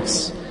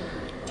semiotics.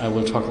 I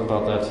will talk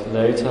about that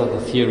later. The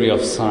theory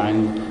of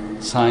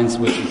science,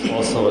 which is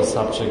also a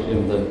subject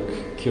in the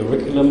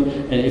curriculum.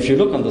 And if you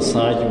look on the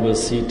side, you will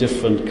see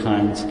different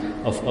kinds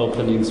of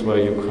openings where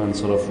you can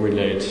sort of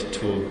relate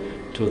to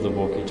the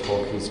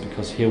walkie-talkies,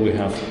 because here we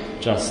have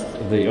just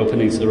the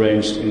openings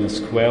arranged in a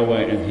square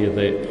way, and here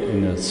they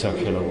in a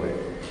circular way.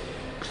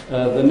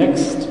 The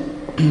next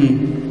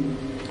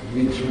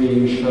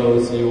vitrine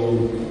shows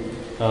you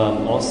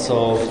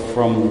also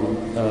from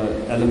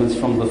elements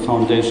from the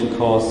foundation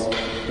course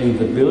in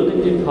the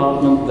building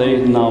department.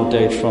 They now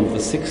date from the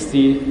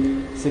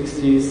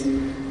 60s,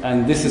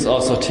 and this is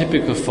also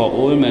typical for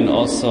Ulm, and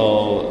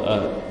also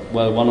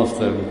one of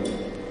the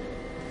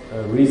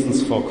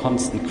reasons for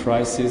constant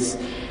crisis,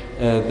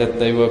 that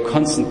they were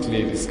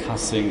constantly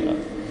discussing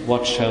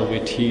what shall we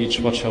teach,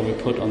 what shall we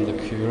put on the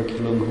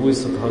curriculum, who is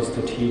supposed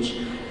to teach.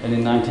 And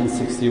in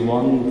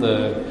 1961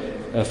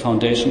 the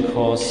foundation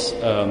course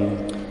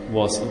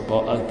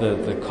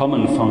the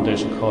common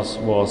foundation course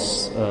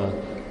was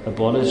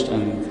abolished,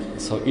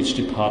 and so each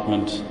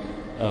department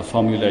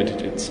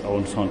formulated its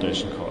own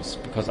foundation course,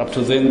 because up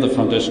to then the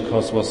foundation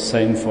course was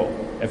same for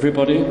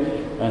everybody,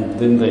 and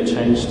then they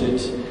changed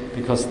it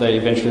because they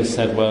eventually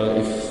said, well,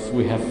 if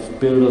we have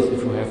builders,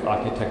 if we have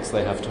architects,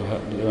 they have to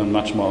learn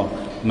much more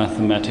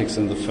mathematics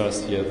in the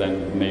first year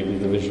than maybe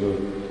the visual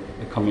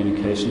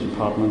communication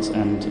departments.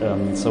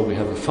 And so we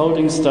have a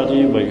folding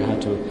study where you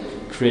had to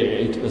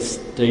create a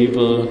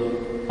stable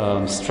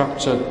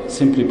structure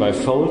simply by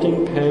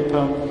folding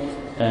paper.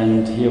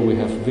 And here we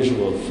have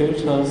visual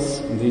filters.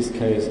 In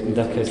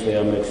that case, they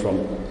are made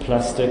from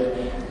plastic,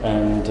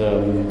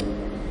 and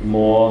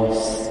more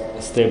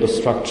stable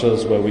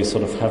structures where we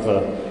sort of have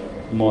a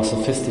more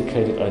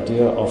sophisticated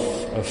idea of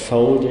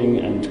folding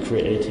and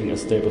creating a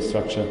stable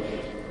structure.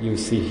 You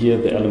see here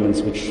the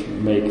elements which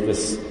make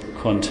this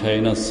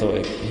container.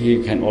 So here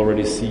you can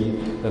already see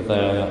that they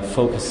are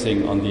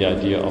focusing on the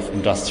idea of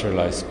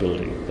industrialized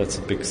building. That's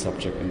a big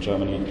subject in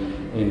Germany.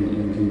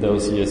 In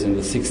those years, in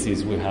the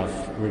 60s, we have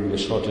really a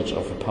shortage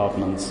of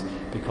apartments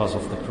because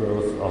of the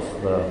growth of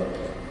the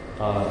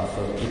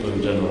people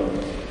in general.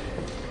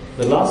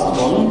 The last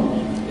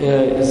one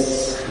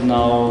is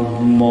now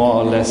more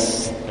or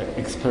less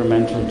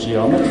experimental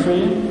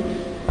geometry.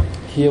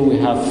 Here we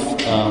have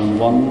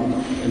one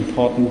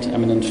important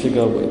eminent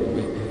figure.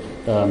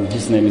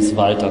 His name is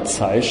Walter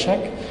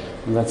Zailschek,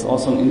 and that's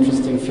also an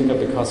interesting figure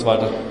because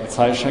Walter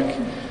Zailschek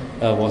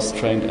was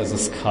trained as a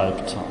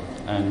sculptor.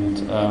 And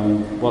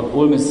what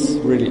Ulm is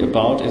really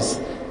about is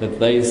that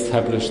they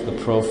established the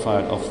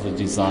profile of the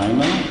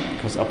designer,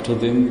 because up to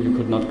then you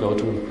could not go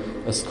to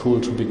a school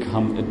to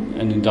become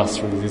an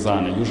industrial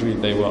designer. Usually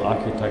they were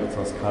architects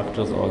or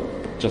sculptors or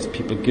just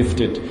people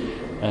gifted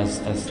as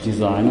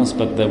designers,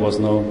 but there was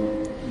no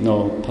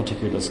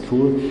particular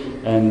school.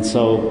 And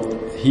so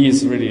he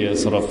is really a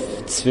sort of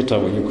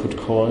Zwitter, you could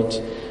call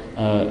it.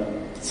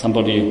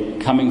 somebody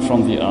coming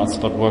from the arts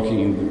but working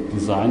in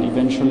design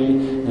eventually.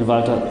 And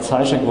Walter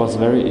Zajac was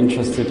very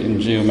interested in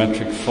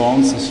geometric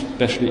forms,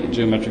 especially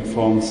geometric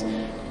forms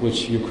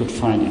which you could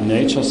find in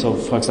nature. So,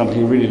 for example,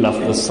 he really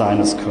loved the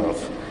sinus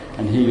curve.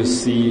 And here you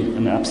see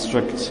an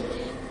abstract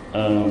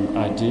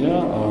idea,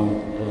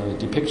 a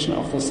depiction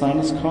of the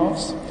sinus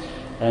curves.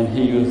 And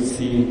here you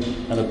see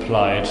an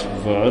applied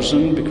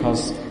version,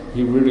 because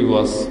he really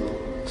was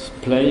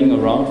playing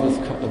around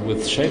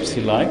with shapes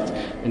he liked,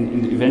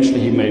 and eventually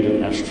he made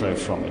an ashtray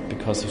from it,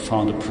 because he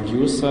found a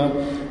producer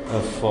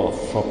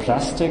for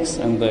plastics,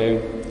 and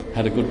they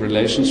had a good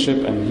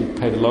relationship, and he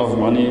paid a lot of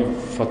money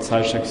for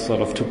Zajac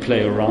sort of to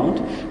play around.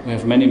 We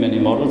have many, many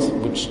models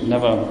which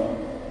never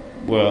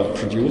were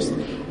produced,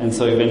 and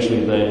so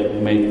eventually they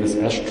made this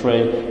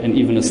ashtray, and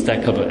even a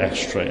stackable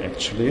ashtray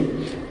actually.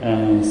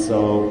 And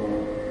so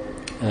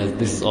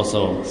this is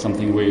also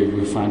something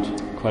we find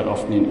quite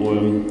often in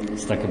Ulm,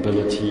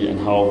 stackability and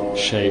how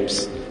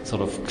shapes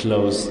sort of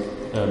close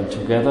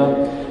together.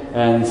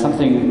 And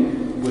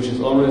something which is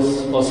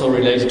always also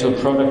related to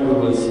a product we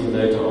will see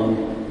later on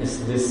is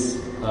this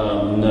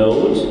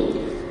node.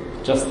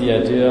 Just the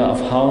idea of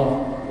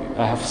how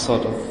I have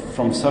sort of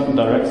from several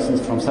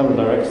directions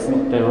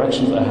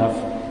I have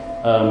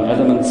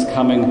elements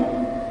coming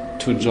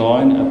to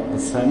join at the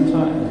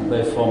center, and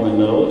they form a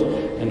node.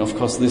 And of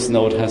course this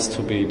node has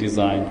to be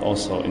designed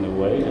also in a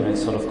way, and I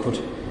sort of could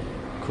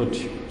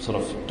sort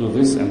of do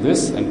this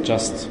and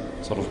just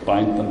sort of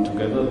bind them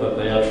together, but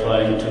they are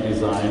trying to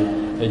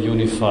design a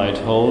unified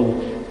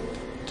whole,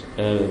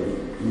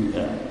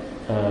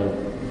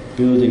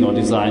 building or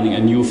designing a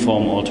new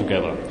form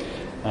altogether.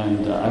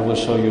 And I will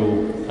show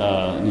you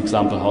an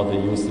example how they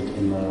use it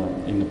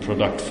in a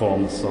product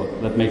form, so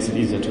that makes it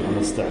easier to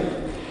understand.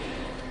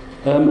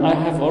 I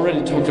have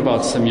already talked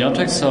about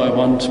semiotics, so I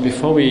want,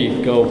 before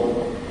we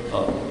go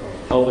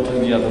over to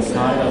the other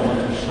side, I want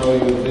to show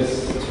you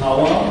this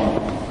tower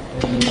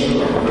in the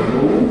middle of the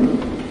room.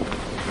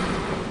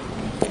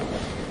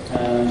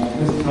 And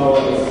this tower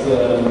is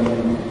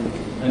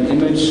an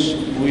image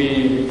we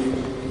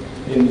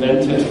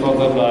invented for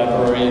the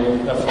library,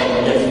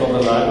 for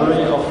the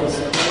library of the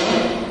school.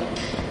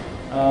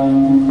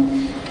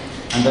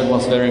 And that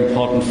was very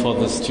important for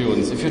the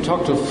students. If you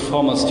talk to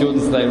former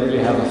students, they really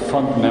have a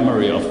fond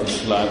memory of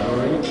this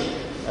library.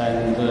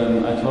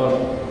 And I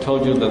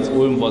told you that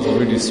Ulm was a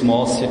really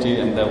small city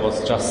and there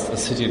was just a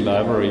city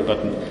library, but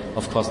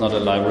of course not a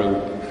library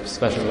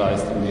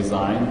specialized in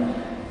design.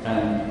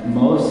 And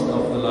most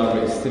of the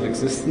library is still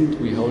existent.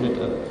 We hold it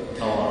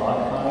at our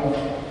archive.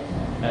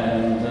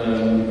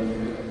 And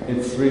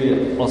it's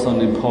really also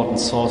an important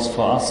source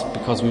for us,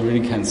 because we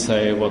really can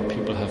say what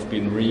people have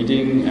been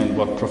reading and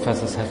what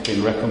professors have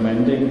been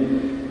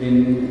recommending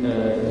in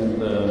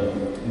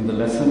the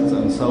lessons.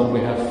 And so we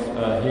have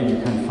here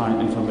you can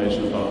find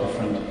information about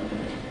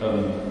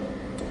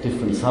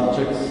different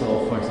subjects.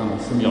 So, for example,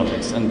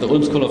 semiotics. And the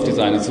Ulm School of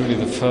Design is really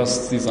the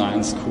first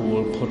design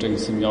school putting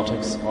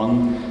semiotics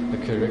on the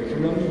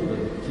curriculum. The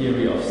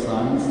theory of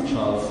science,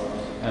 Charles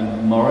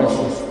M. Morris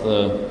is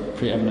the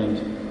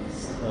preeminent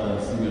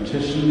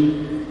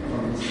semiotician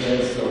from his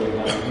days. So we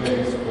have here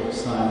his book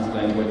Science,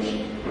 Language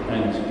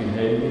and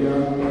Behavior,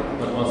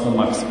 but also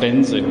Max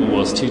Bense, who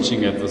was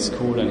teaching at the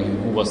school and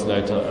who was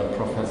later a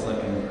professor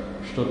in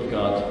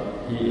Stuttgart.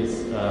 He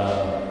is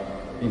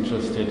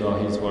interested, or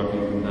he's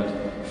working in that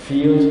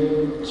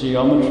field.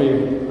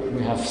 Geometry,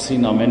 we have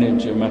seen now many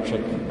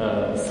geometric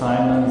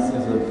assignments,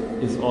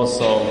 is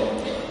also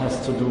has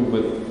to do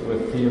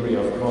with theory,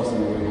 of course,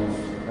 and we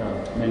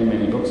have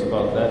many books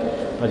about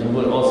that, but you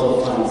will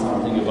also find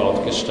something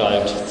about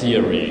Gestalt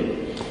theory.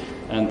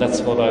 And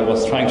that's what I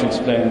was trying to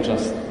explain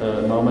just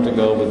a moment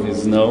ago with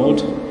this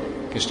node.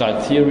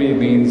 Gestalt theory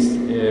means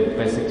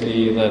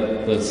basically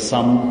that the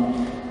sum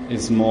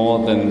is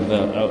more than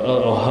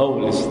a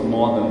whole is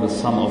more than the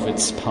sum of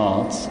its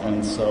parts,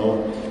 and so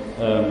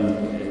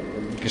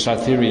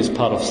Gestalt theory is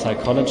part of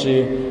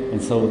psychology,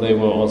 and so they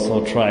were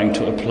also trying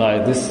to apply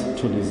this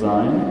to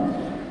design.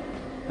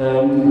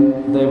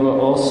 They were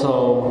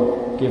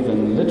also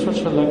given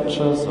literature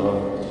lectures or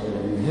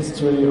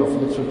history of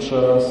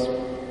literatures.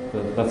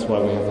 That's why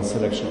we have a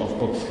selection of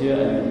books here,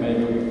 and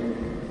maybe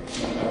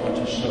I want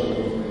to show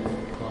you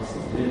Horst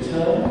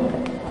Ritter,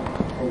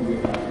 who we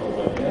have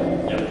over here.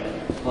 Yeah.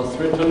 Horst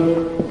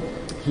Ritter,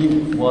 he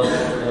was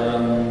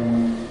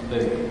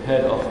the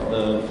head of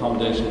the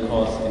foundation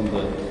course in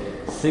the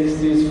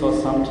 60s for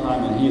some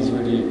time, and he's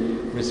really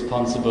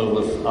responsible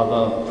with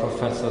other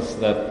professors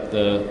that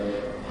the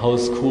whole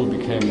school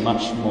became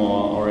much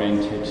more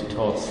oriented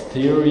towards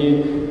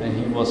theory, and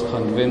he was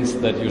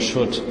convinced that you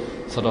should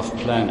sort of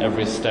plan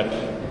every step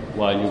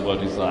while you were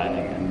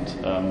designing.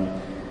 And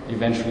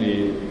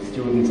eventually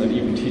students and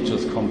even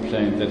teachers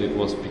complained that it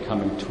was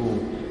becoming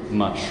too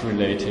much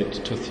related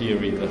to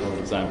theory, the whole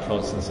design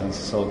process, and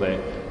so they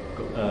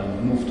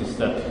moved a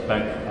step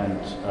back and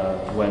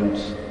went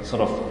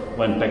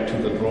back to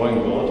the drawing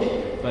board.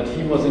 But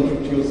he was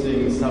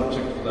introducing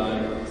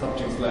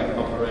subjects like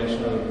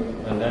operational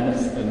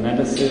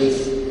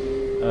analysis,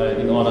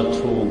 in order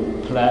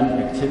to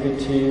plan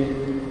activity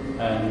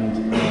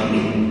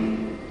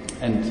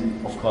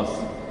and of course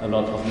a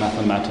lot of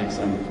mathematics,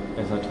 and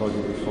as I told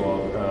you before,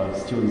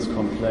 students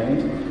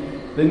complained.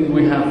 Then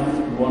we have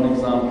one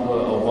example,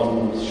 or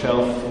one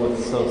shelf with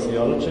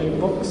sociology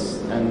books,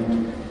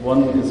 and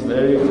one is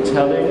very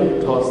telling,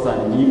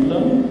 Thorstein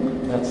Liebler.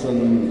 That's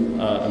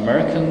an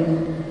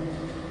American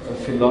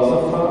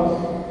philosopher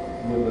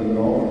with a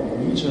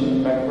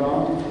Norwegian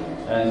background,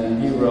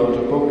 and he wrote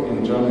a book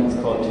in German. It's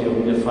called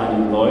Theorie der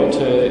feinen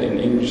Leute. In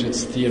English,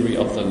 it's Theory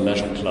of the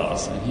Leisure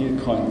Class, and he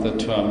coined the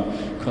term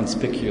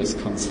conspicuous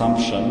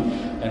consumption,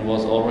 and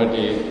was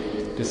already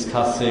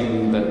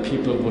discussing that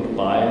people would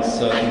buy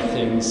certain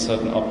things,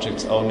 certain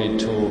objects only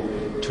to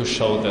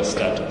show their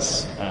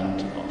status.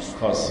 And of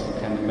course, you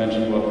can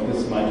imagine what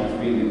this might have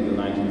been in the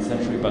 19th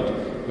century, but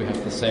we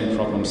have the same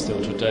problem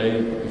still today,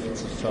 if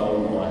it's a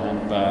phone or a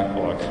handbag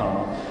or a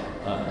car,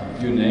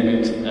 you name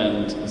it.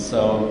 And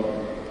so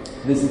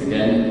this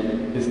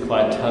again is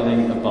quite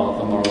telling about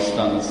the moral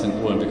standards in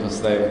Ulm, because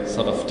they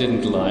sort of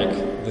didn't like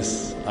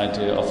this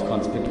idea of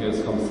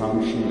conspicuous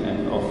consumption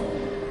and of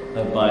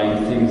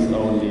buying things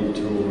only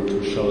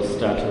to show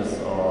status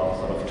or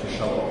sort of to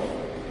show off.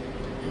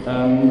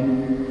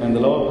 And the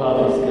lower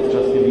part is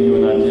just giving you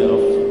an idea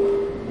of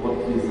what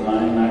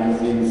design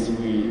magazines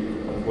we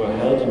were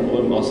held in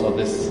Ulm. Also,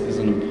 this is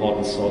an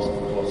important source, of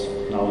course,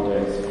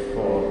 nowadays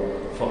for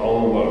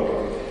our work.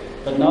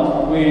 But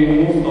now we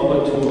move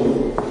over to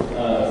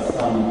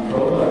some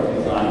product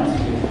designs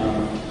we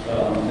have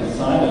on this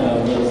side, and I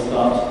will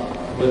start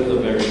with the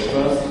very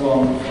first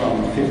one from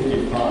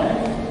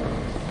 55.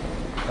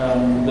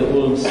 The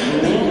Ulm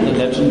Stool, the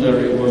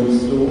legendary Ulm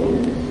Stool,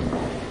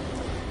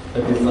 a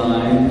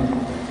design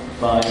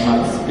by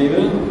Max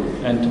Bill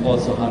and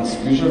also Hans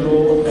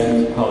Büchelow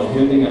and Paul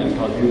Hildinger. And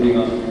Paul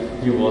Hildinger,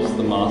 he was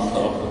the master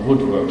of the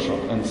wood workshop.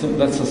 And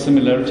that's a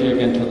similarity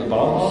again to the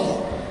Bauhaus.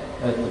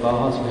 At the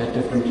Bauhaus we had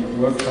different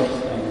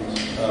workshops and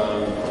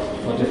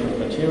for different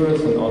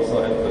materials, and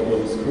also at the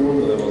Ulm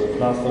School there was a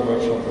plaster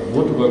workshop, a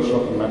wood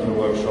workshop, a metal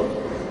workshop,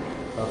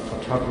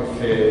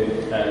 photography,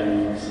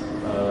 and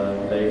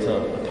later a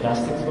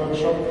plastics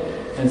workshop.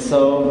 And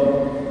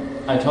so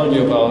I told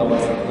you about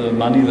the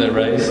money they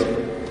raised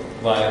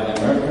via the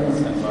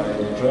Americans and via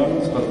the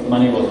Germans, but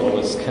money was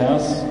always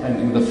scarce, and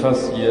in the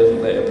first year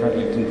they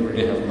apparently didn't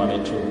really have money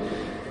to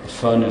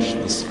furnish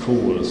the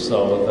school.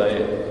 So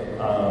they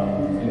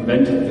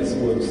invented this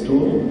Ulm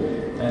Stool,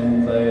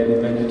 and they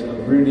invented a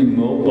really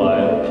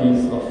mobile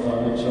piece of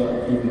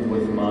furniture, even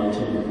with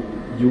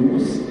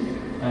multi-use.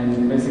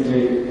 And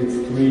basically it's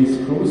 3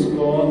 spruce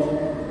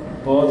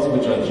boards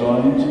which are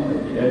joined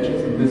at the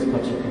edges in this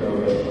particular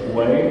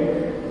way.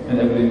 And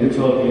Evelyn, you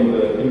told me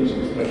the English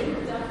expression.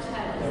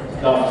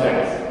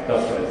 Dovetails,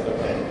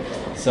 okay.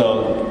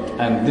 So,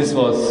 and this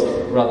was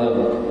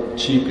rather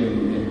cheap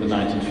in the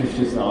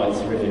 1950s. Now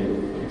it's really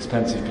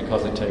expensive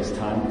because it takes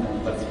time,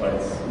 and that's why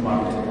it's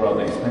marketed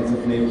rather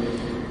expensively.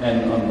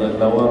 And on the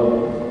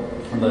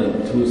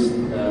two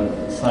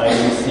sides,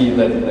 you see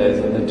that there's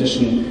an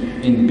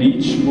addition in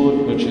beech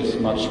wood, which is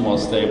much more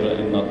stable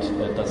and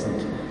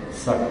doesn't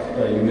suck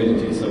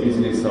humidity so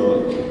easily,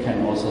 so it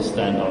can also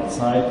stand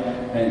outside.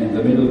 And in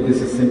the middle,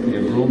 this is simply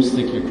a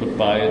broomstick. You could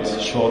buy it,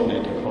 shorten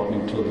it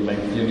according to the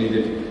length you need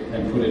it,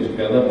 and put it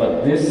together.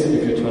 But this,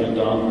 if you turn it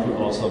down, could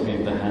also be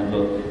the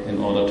handle in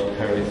order to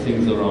carry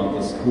things around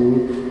the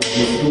school, or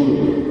the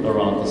stool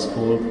around the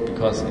school,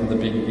 because in the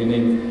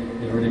beginning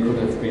it really could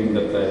have been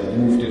that they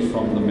moved it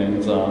from the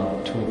Mensa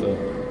to the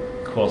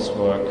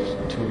coursework,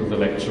 to the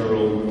lecture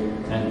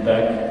room and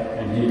back.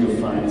 And here you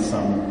find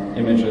some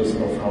images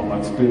of how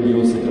Max Bill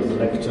used it as a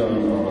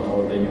lectern, or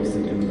how they used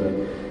it in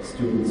the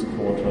students'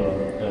 quarter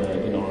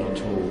in order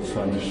to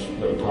furnish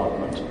the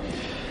apartment.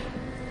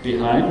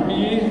 Behind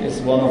me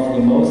is one of the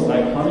most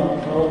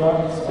iconic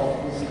products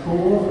of the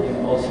school,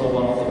 and also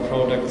one of the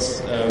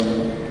products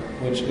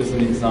which is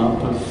an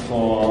example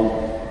for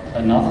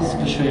another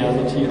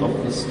speciality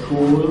of the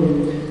school.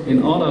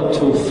 In order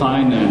to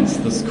finance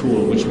the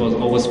school, which was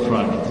always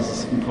private, this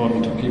is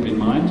important to keep in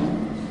mind,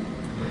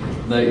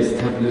 they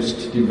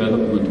established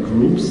development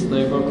groups,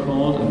 they were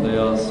called, and they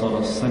are sort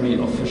of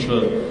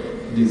semi-official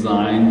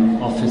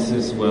design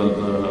offices where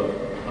the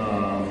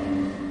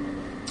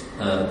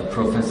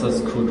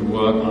professors could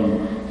work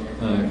on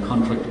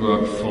contract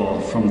work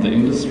from the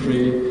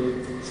industry.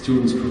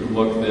 Students could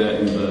work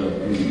there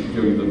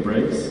during the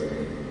breaks,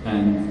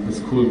 and the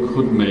school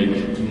could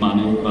make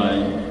money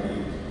by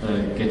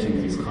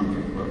getting these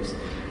contract works.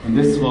 And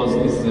this is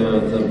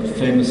the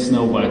famous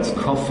Snow White's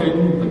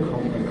coffin, the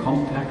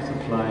compact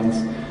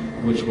appliance,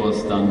 which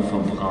was done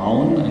for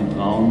Braun. And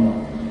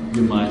Braun,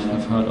 you might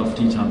have heard of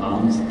Dieter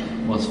Rams,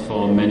 was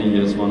for many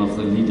years one of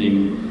the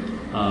leading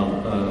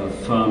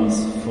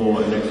firms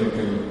for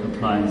electrical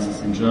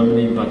appliances in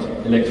Germany, but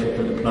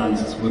electrical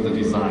appliances with a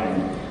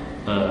design,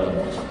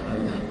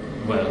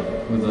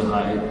 with a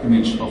high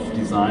image of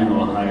design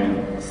or high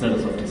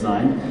status of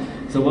design.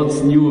 So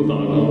what's new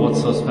about it, or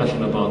what's so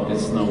special about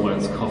this Snow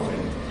White's coffin?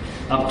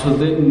 up to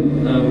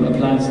then,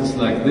 appliances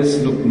like this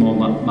looked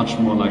much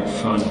more like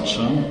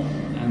furniture,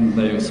 and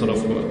they sort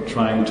of were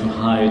trying to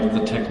hide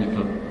the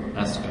technical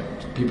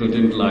aspect. People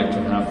didn't like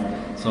to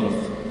have sort of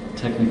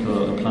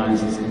technical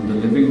appliances in the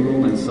living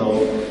room, and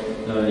so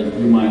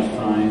you might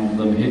find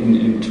them hidden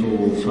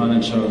into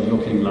furniture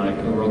looking like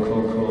a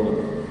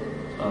Rococo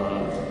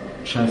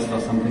chest or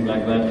something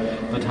like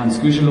that. But Hans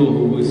Güsselow,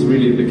 who is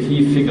really the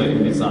key figure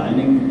in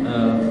designing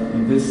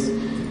this,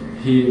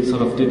 he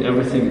sort of did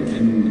everything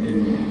in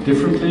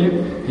differently.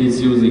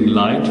 He's using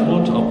light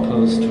wood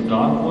opposed to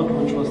dark wood,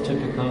 which was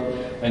typical,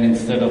 and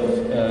instead of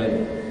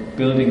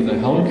building the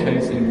whole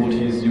case in wood,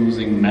 he's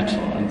using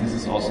metal. And this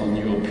is also a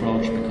new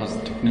approach, because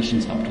the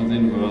technicians up to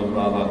then were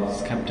rather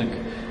skeptic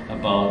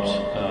about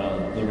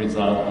the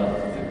result,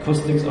 the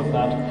acoustics of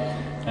that.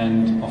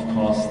 And of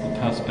course the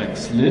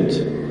Perspex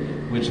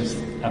lid, which is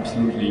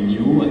absolutely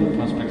new, and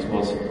Perspex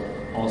was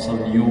also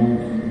new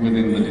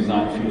within the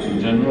design field in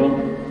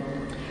general.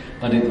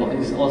 But it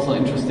is also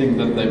interesting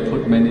that they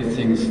put many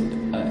things,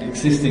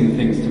 existing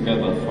things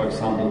together. For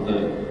example,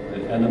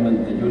 the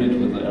element, the unit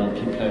with the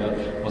LP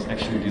player was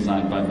actually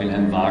designed by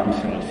Wilhelm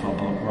Wagenfeld for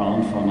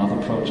Brown for another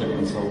project,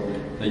 and so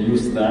they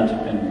used that,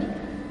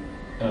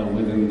 and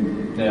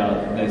within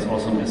there's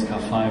also an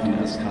SK5 and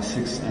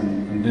SK6,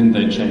 and then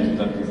they changed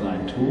that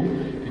design too,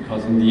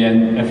 because in the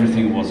end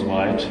everything was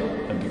white,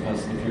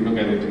 because if you look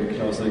at it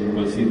closer you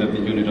will see that the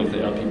unit of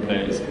the LP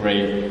player is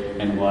grey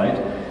and white.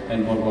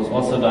 And what was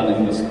also done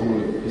in the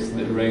school is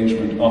the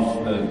arrangement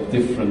of the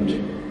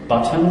different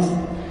buttons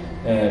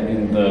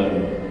in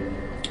the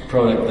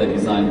product they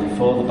designed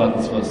before. The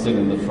buttons were still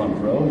in the front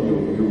row.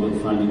 You will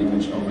find an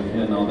image over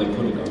here. Now they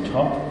put it on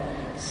top.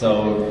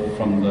 So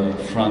from the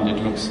front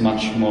it looks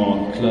much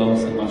more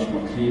close and much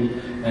more clean.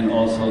 And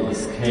also the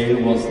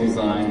scale was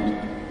designed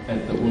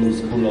at the Ulm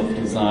School of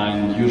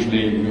Design.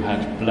 Usually you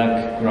had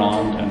black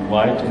ground and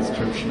white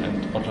inscription,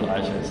 and Otto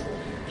Eicher is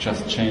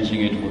just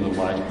changing it with a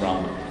white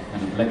ground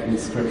and a black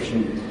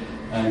inscription.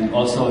 And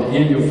also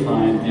here you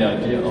find the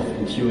idea of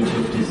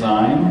intuitive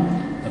design.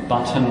 A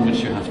button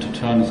which you have to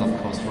turn is of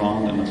course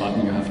round, and the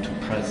button you have to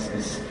press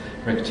is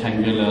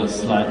rectangular,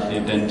 slightly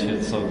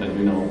dented, so that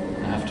we know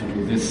I have to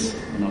do this,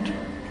 not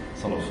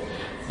sort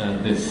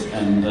of this.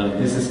 And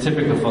this is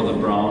typical for the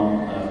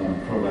Brown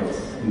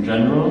products in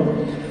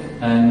general.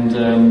 And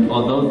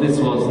although this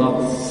was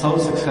not so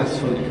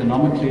successful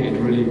economically, it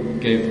really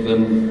gave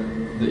them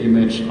the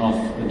image of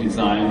a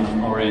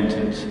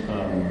design-oriented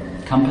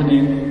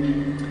company.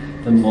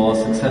 The more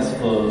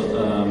successful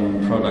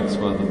products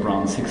were the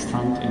Brown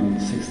Sextant in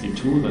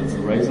 '62, that's a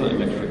razor,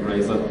 electric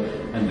razor,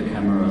 and the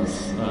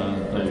cameras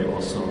they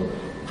also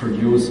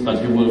produce.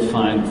 But you will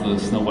find the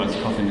Snow White's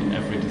Coffin in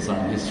every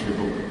design history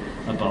book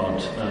about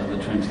the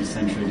 20th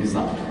century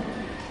design.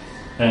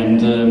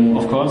 And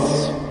of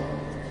course,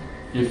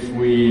 if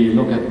we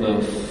look at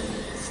the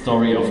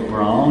story of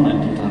Brown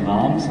and Dieter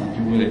Rams, and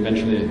you will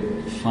eventually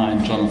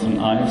find Jonathan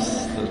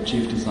Ives, the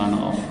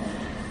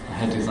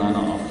head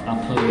designer of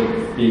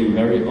Apple, being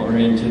very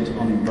oriented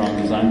on Brown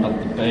design, but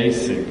the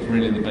basic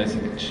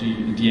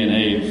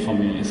DNA for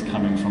me is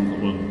coming from the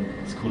Ulm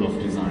School of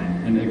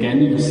Design. And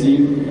again, you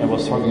see, I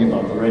was talking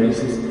about the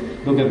radiuses.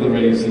 Look at the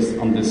radiuses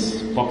on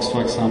this box,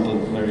 for example,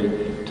 very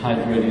tight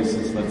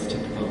radiuses. That's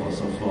typical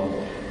also for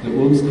the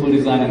Ulm School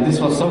Design. And this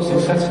was so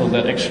successful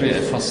that actually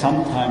for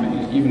some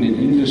time, even in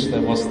English,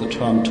 there was the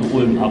term to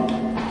Ulm up.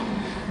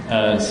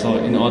 So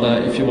in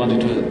order, if you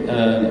wanted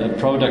a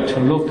product to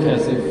look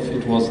as if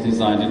it was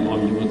designed in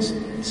Ulm, you would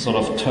sort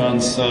of turn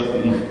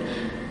certain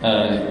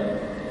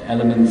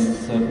elements,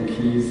 certain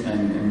keys,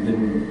 and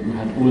then you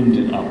had Ulmed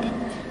it up.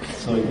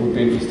 So it would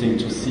be interesting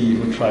to see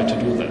who tried to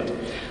do that.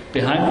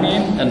 Behind me,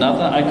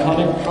 another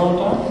iconic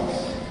product.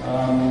 I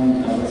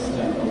will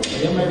stand over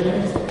here maybe.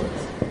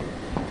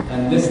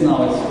 And this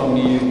now is for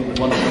me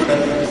one of the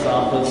best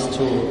examples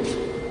to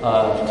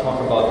talk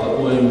about the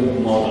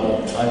Ulm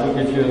model. I will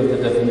give you the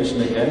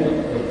definition again.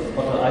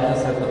 Otto Eicher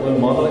said the Ulm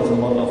model is a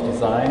model of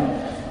design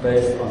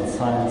based on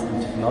science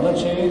and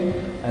technology,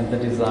 and the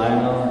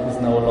designer is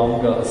no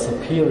longer a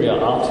superior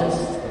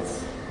artist,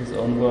 that's his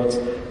own words,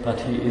 but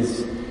he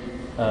is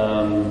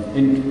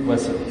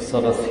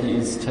he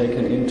is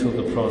taken into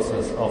the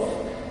process of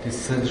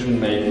decision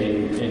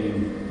making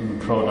in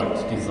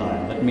product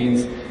design. That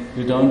means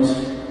you don't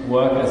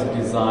work as a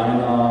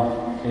designer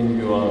in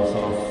your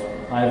sort of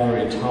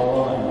ivory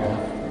tower and you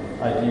have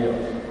the idea,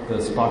 the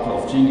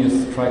sparkle of genius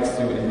strikes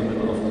you in the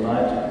middle of the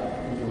night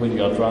when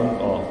you are drunk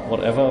or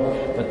whatever,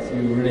 but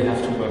you really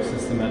have to work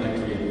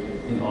systematically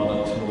in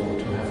order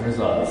to have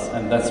results.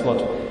 And that's what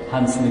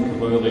Hans Nick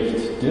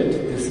Röhricht did.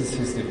 This is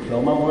his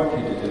diploma work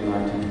he did in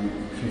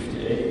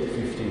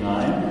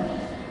 1958-59,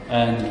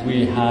 and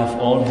we have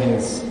all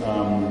his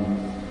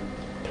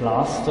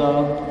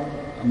plaster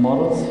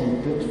models he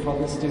did for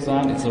this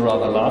design. It's a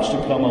rather large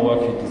diploma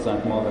work. He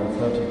designed more than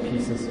 30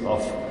 pieces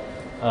of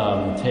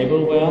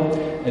tableware,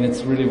 and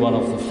it's really one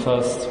of the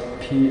first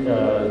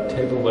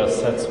tableware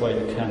sets where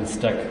you can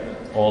stack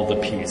all the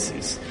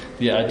pieces.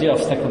 The idea of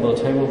stackable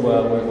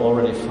tableware we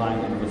already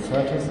find in the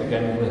 30s.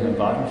 Again, Wilhelm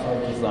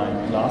Wagenfeld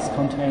designed glass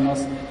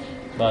containers,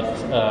 but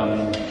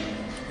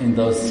in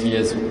those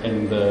years,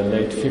 in the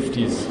late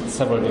 50s,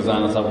 several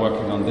designers are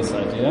working on this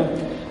idea.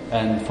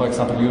 And for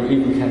example, you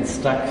even can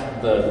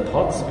stack the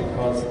pots,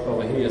 because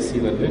over here you see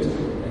the lid,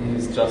 and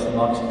he's just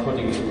not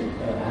putting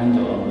a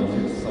handle on the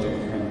lid, so you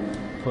can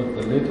put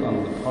the lid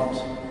on the pot,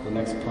 the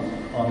next pot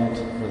on it,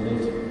 the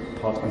lid,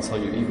 pot, and so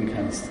you even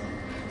can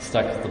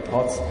stack the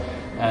pots.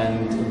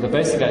 And the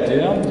basic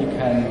idea, you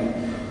can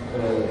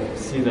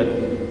see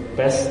that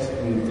best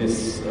in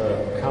this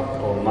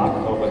cup or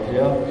mug over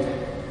here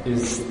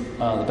is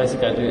the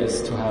basic idea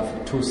is to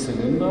have two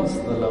cylinders,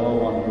 the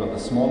lower one with a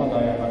smaller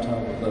diameter,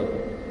 the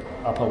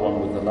upper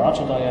one with a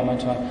larger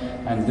diameter,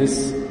 and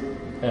this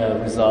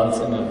results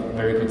in a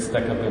very good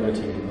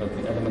stackability, that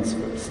the elements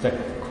stack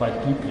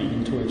quite deeply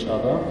into each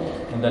other,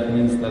 and that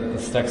means that the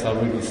stacks are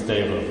really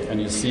stable.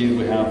 And you see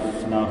we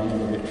have now here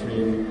in the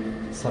vitrine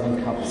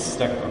 7 cups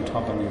stacked on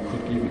top, and you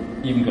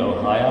could even go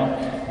higher.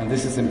 And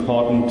this is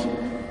important,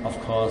 of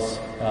course,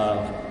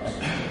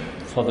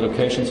 for the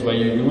locations where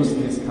you use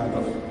this kind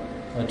of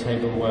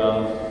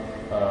tableware,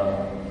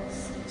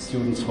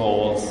 students'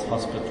 halls,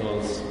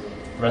 hospitals,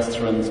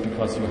 restaurants,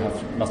 because you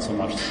have not so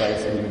much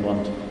space and you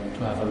want to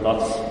have a lot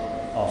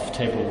of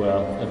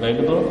tableware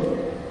available.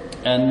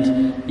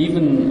 And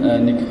even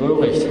Nick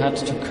Röhricht had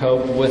to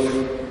cope with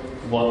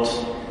what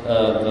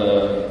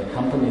the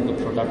company,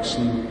 the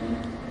production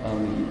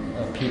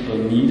people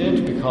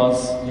needed,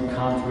 because you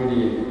can't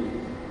really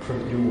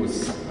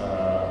produce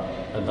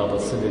a double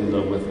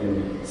cylinder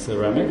within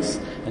ceramics.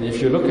 And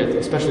if you look at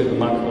especially the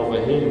mug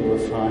over here, you will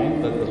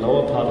find that the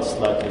lower part is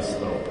slightly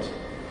sloped.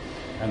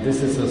 And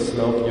this is a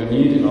slope you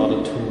need in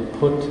order to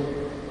put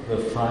the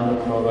final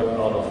product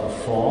out of the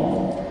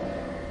form.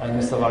 And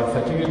Mr.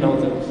 Wagenfeld, do you know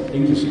the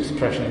English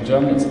expression? In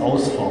German it's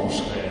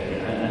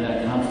Ausformschräge, and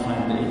I can't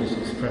find the English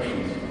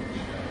expression.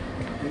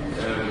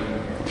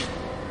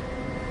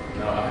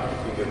 No, I have to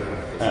figure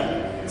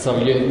that. So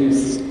you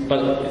use,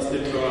 but it's the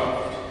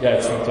draft. Yeah,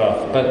 it's the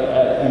draft. But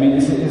I mean,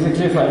 is it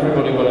clear for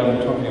everybody what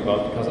I'm talking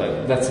about? Because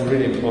that's a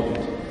really important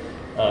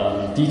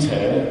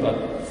detail,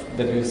 but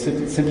that you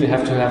simply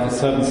have to have a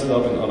certain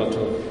slope in order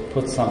to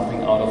put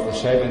something out of the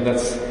shape, and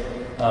that's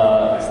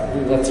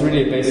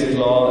really a basic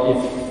law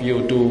if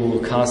you do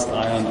cast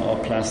iron or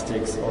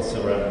plastics or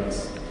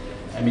ceramics.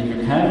 I mean,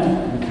 you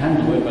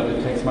can do it, but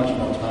it takes much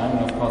more time,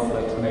 and of course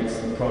that makes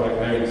the product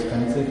very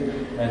expensive.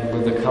 And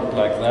with a cup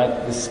like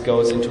that, this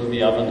goes into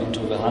the oven into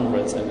the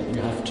hundreds, and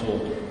you have to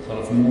sort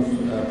of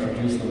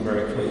produce them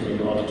very quickly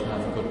in order to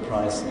have a good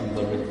price in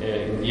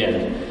the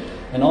end.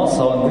 And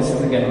also, and this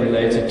is again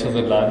related to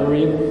the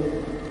library,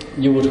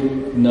 you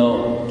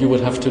would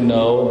have to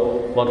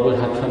know what will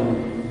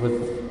happen with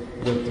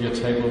your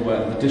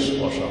tableware and the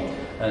dishwasher.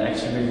 And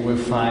actually, we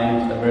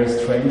find a very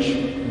strange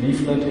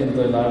leaflet in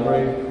the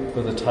library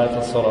with the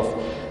title sort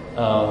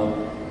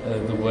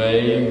of the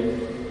way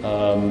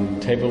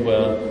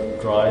tableware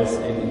dries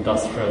in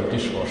industrial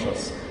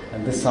dishwashers.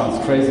 And this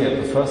sounds crazy at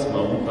the first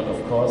moment, but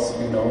of course,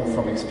 you know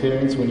from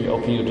experience, when you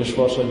open your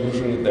dishwasher,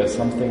 usually there's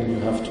something you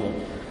have to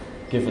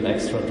give an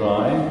extra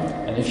dry.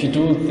 And if you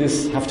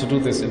have to do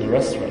this in a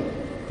restaurant,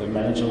 the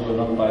manager will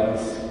not buy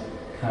this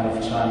kind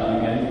of china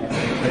again,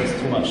 because it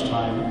takes too much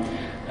time.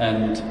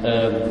 And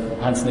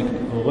Hans-Nick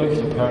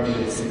Röhricht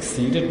apparently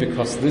succeeded,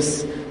 because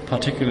this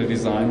particular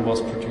design was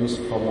produced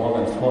for more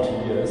than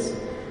 40 years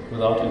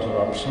without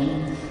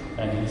interruption,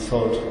 and he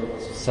sold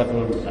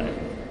several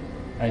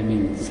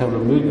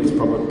millions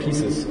probably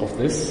pieces of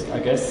this, I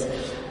guess.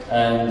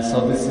 And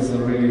so this is a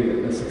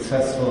really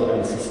successful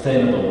and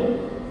sustainable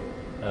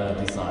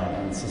design.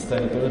 And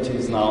sustainability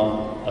is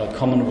now a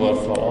common word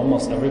for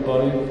almost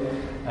everybody,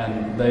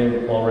 and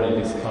they already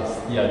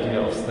discussed the idea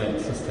of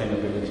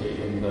sustainability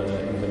in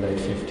the late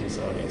 50s,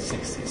 early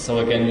 60s. So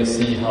again, you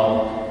see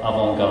how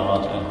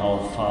avant-garde and how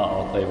far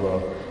out they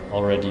were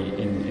already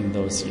in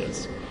those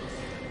years.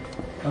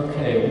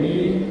 Okay,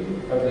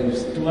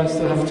 do I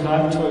still have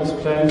time to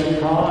explain the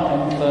car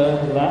and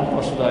the lamp,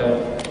 or should I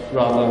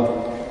rather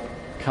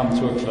come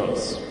to a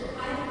close?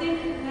 I think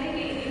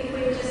maybe if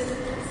we just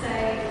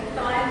say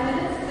 5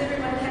 minutes, is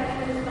everyone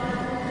happy with 5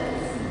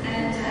 minutes?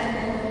 And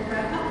then we'll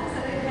wrap up, is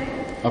that okay?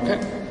 Okay,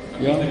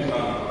 yeah.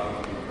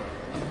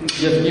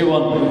 Yes, you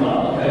want the car,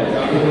 okay.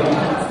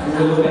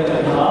 We'll look at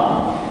the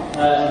car.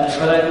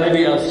 But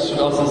maybe I should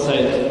also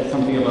say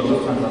something about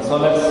Lufthansa. So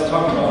let's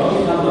talk about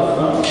Lufthansa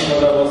first. So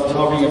I was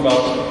talking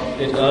about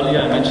it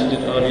earlier, I mentioned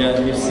it earlier,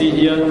 and you see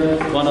here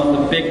one of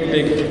the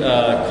big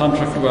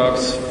contract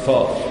works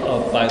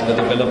by the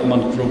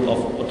development group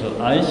of Otto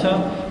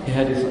Eicher. He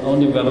had his own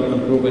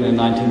development group, and in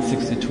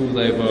 1962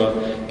 they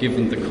were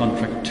given the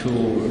contract to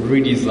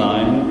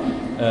redesign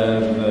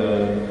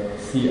the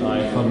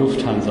CI for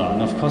Lufthansa.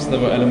 And of course there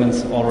were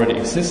elements already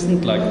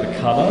existent, like the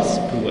colors,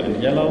 blue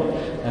and yellow,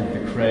 and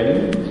the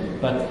crane,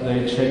 but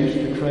they changed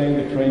the crane.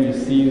 The crane, you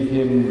see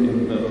him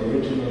in the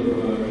original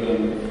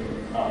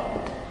version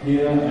up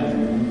here,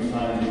 and you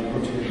finally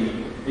put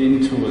him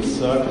into a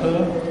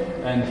circle.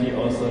 and he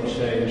also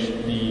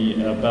changed the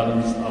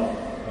balance of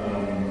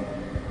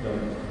the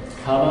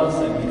colors,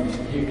 and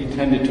he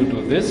intended to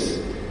do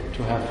this,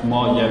 to have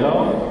more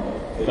yellow,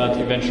 but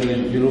eventually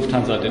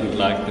Lufthansa didn't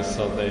like this,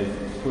 so they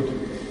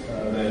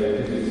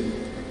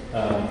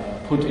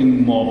put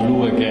in more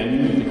blue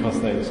again, because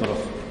they sort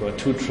of were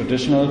too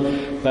traditional.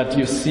 But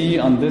you see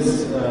on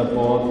this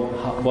board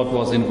what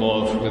was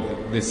involved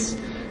with this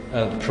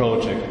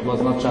project. It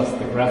was not just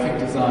the graphic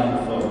design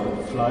for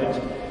the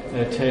flight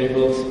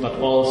tables, but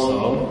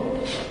also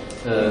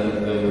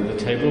the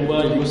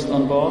tableware used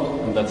on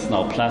board, and that's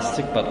now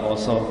plastic, but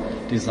also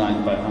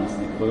designed by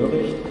Hans-Nick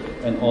Röhricht,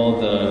 and all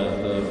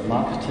the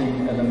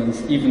marketing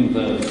elements, even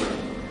the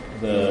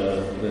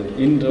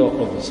indoor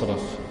or the sort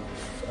of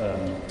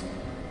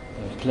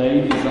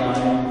plane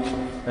design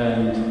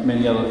and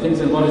many other things.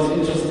 And what is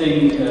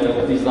interesting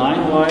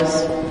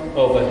design-wise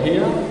over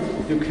here,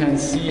 you can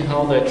see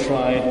how they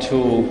try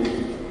to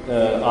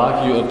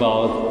argue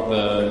about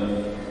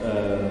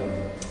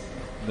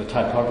the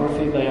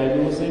typography they are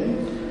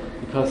using,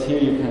 because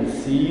here you can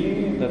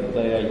see that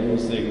they are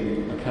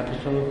using a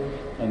capital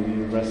and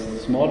the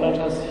rest small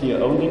letters, here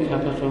only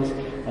capitals,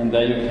 and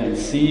there you can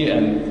see,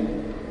 and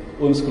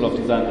Ulm School of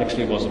Design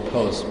actually was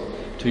opposed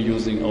to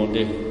using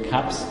only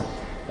caps,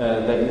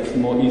 that it's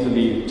more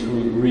easily to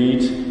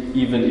read,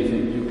 even if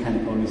you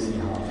can only see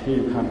half. Here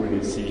you can't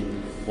really see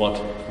what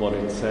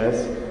it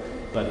says,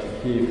 but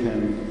here you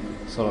can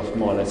sort of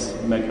more or less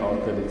make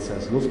out that it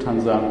says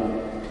Lufthansa.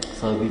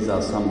 So these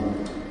are some,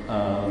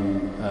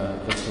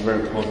 that's a very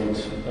important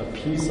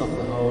piece of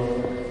the whole.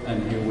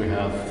 And here we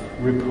have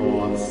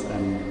reports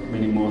and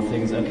many more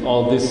things, and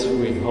all this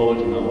we hold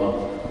in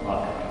our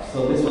archive.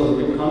 So this was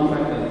a big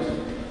contract,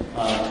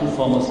 and two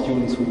former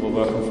students who were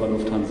working for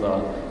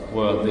Lufthansa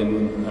were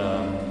then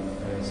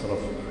sort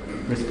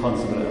of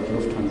responsible at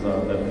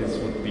Lufthansa that this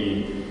would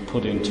be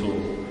put into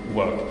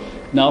work.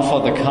 Now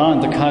for the car,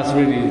 and the car is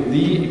really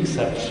the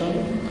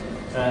exception.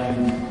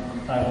 And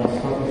I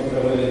was talking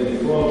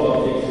before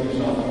about the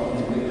exhibition of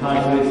the car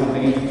is really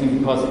something interesting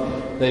because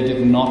they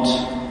did not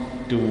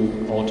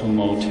do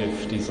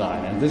automotive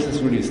design. And this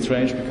is really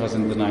strange because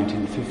in the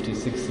 1950s,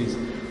 60s,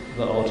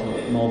 the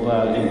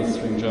automobile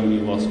industry in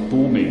Germany was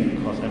booming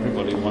because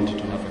everybody wanted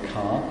to have a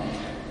car.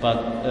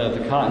 But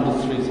the car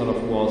industry sort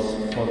of was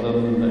for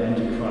them the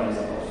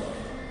antichrist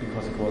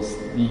because it was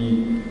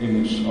the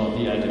image or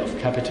the idea of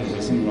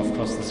capitalism. And of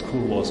course the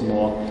school was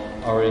more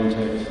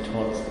oriented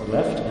towards the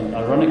left. And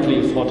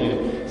ironically,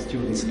 40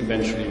 students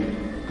eventually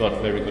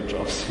got very good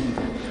jobs in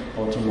the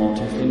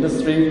automotive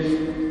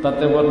industry. But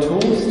there were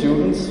two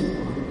students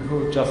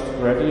who just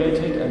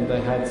graduated, and they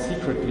had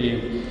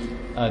secretly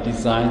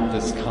designed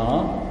this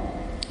car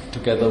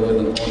together with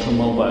an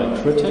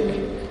automobile critic,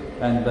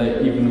 and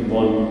they even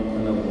won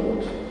an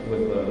award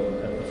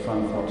at the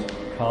Frankfurt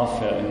Car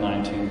Fair in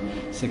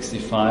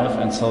 1965.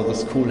 And so the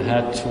school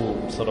had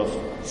to sort of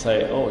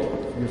say, "Oh,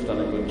 you've done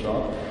a good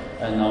job."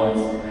 And now it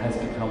has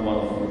become one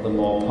of the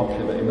more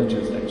popular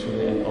images,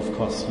 actually, and of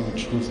course you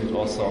choose it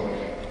also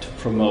to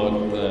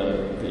promote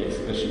the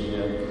exhibition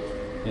here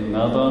in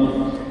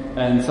Melbourne.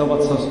 And so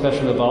what's so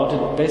special about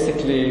it?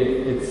 Basically,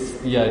 it's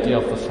the idea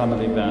of the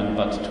family van,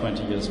 but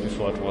 20 years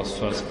before it was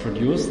first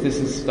produced. This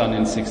is done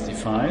in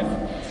 65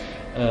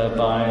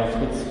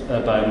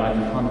 by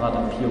Michael Conrad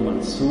and Pio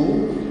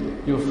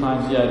Mansu. You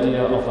find the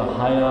idea of a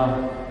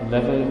higher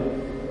level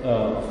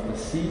of the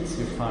seats.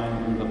 You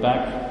find in the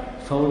back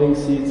folding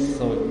seats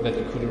so that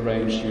you could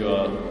arrange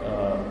your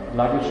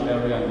luggage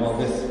area and all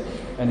this.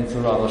 And it's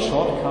a rather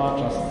short car,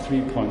 just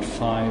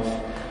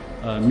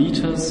 3.5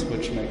 meters,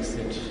 which makes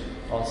it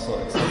also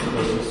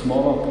accessible to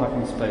smaller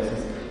parking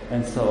spaces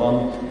and so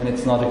on. And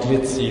it's not a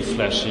glitzy,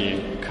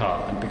 flashy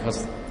car. And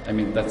because, I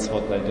mean, that's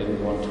what they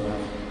didn't want to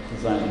have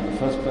designed in the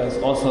first place.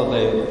 Also,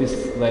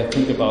 they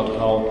think about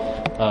how,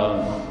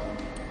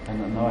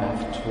 and now I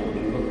have to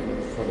look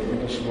for the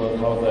English word,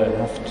 how they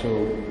have to,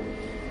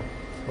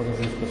 what is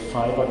it, the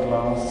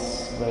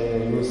fiberglass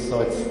they use.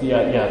 So it's,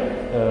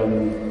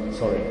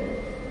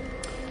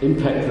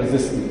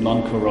 impact-resistant,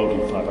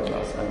 non-corroding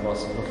fiberglass. I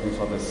was looking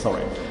for this,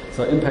 sorry.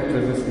 So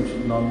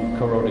impact-resistant,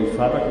 non-corroding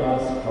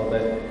fiberglass, how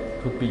that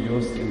could be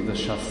used in the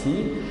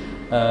chassis.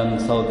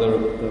 So the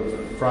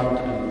front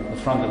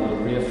and the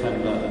rear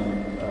fender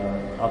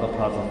and other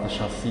parts of the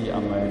chassis are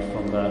made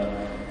from that,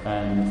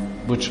 and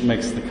which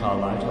makes the car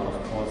lighter,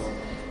 of course.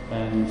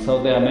 And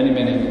so there are many,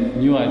 many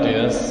new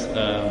ideas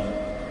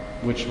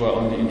which were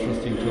only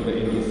interesting to the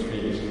industry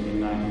in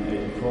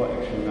 1984.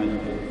 Actually, in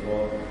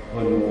 1984,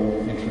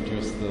 Renault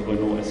introduced the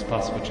Renault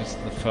Espace, which is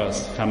the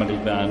first family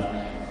van,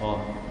 or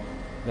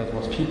that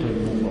was people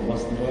mover.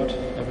 What's the word,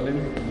 Evelyn?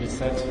 You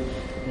said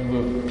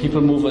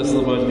people mover is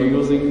the word you're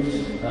using.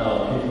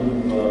 People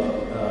mover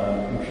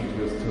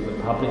introduced to the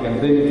public, and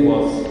then it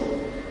was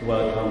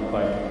welcomed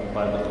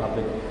by the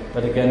public.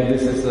 But again,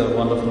 this is a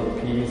wonderful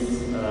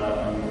piece and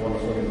a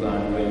wonderful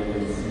design where you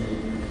can see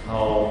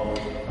how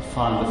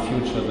far in the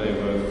future they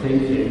were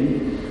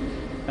thinking.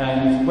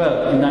 And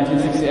well, in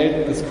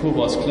 1968 the school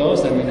was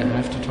closed. I mean, I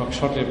have to talk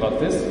shortly about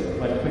this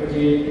quite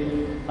quickly.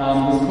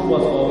 The school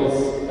was always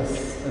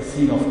a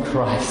scene of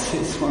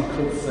crisis, one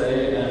could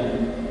say,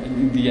 and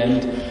in the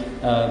end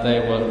they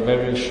were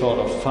very short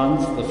of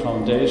funds. The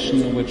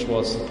foundation which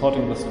was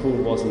supporting the school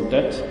was in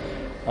debt,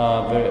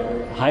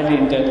 very highly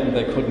in debt, and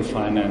they couldn't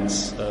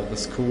finance the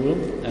school,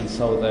 and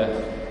so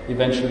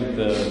eventually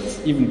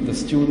even the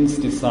students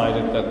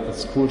decided that the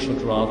school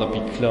should rather be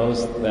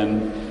closed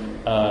than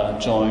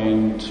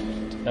joined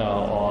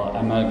or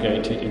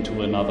amalgamated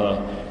into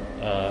another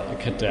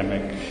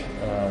academic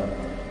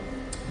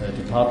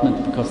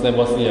department, because there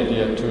was the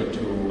idea to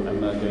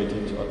amalgamate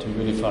it or to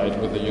unify it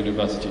with the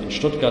university in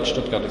Stuttgart.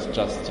 Stuttgart is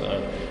just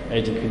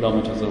 80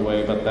 kilometers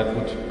away, but that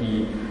would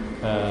be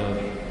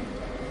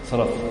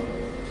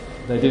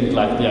they didn't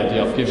like the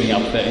idea of giving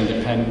up their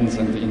independence,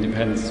 and the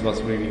independence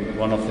was really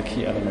one of the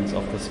key elements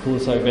of the school.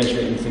 So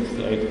eventually in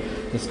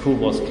 1968 the school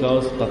was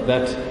closed, but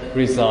that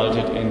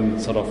resulted in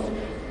sort of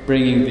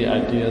bringing the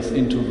ideas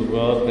into the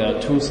world. There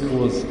are 2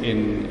 schools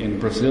in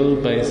Brazil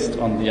based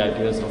on the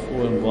ideas of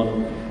Owen,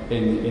 one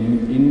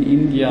in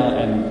India,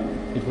 and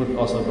it would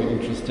also be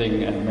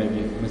interesting, and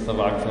maybe Mr.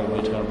 Wagner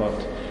will tell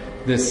about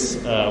this,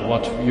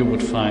 what you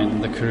would find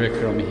in the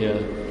curriculum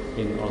here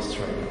in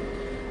Australia.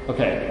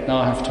 Okay, now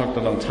I have talked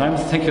a long time.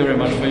 Thank you very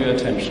much for your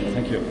attention.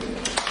 Thank you.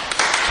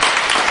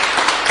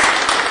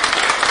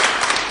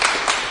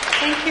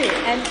 Thank you.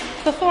 And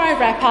before I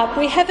wrap up,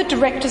 we have a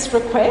director's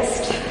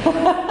request.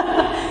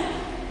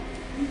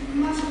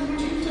 Martin,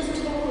 would you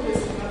just talk a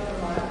little about the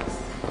lights?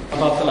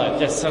 About the light,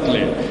 yes,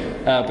 certainly.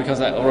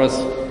 Because I always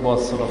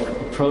was sort of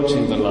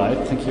approaching the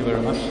light. Thank you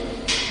very much.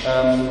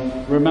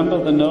 Remember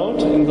the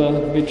node in the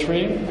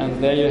vitrine, and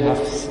there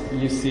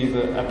you see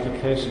the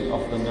application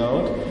of the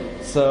node.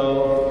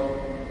 So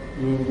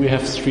we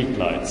have street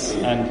lights,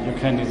 and you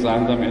can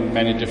design them in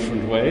many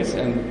different ways.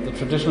 And the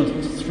traditional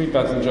street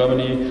lights in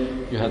Germany,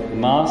 you had the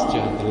mast, you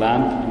had the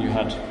lamp, and you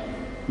had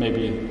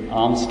maybe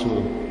arms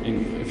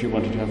if you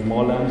wanted to have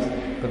more lamps.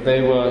 But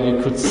you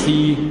could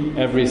see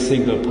every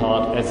single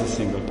part as a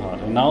single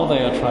part. And now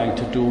they are trying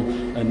to do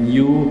a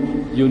new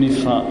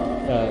unified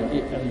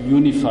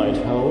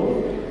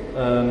whole,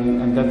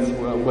 and that's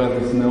where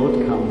this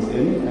node comes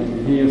in.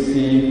 And here you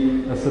see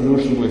a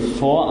solution with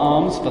 4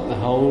 arms, but the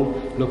whole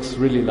looks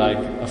really like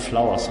a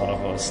flower, sort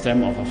of, or a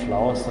stem of a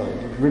flower, so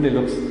it really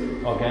looks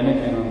organic.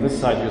 And on this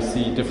side you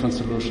see different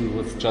solutions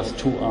with just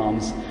 2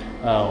 arms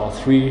or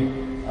 3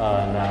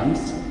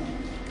 lamps.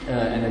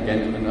 And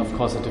again, and of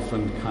course, a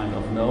different kind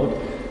of node.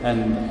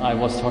 And I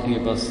was talking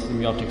about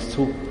semiotics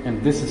too,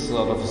 and this is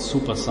sort of a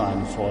super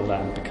sign for a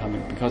lamp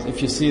becoming, because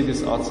if you see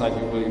this outside,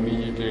 you will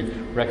immediately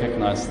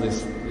recognize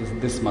this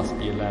must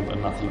be a lamp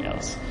and nothing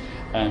else.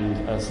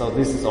 And so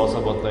this is also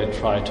what they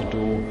try to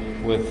do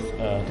with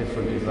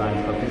different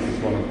designs, but this is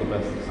one of the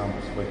best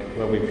examples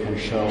where we can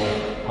show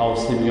how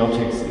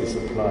semiotics is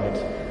applied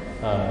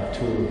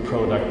to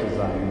product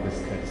design in this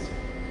case.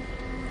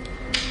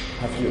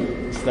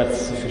 Is that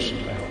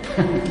sufficient, I hope?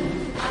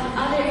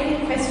 Are there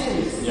any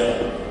questions?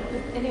 Yeah.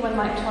 Would anyone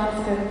like to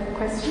ask a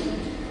question?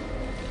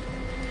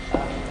 I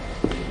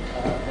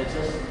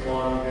just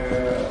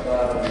wonder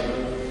about the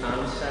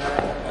Lufthansa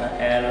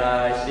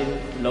Airlines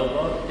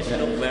logo. It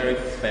looks very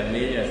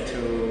familiar to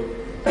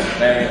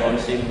very old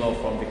symbol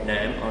from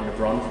Vietnam on the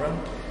bronze front.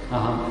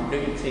 Do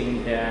you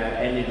think there are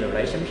any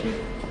relationship?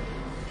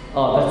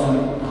 Oh, that's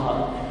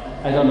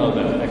I don't know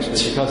that actually,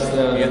 because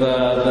the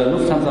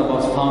Lufthansa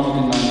was founded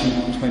in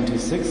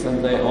 1926,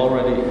 and they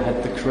already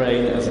had the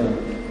crane as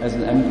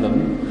an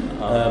emblem.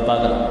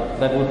 But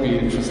that would be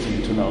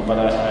interesting to know. But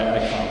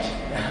I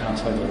can't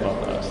tell you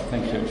about that.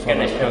 Thank you.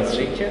 Can I show the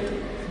picture?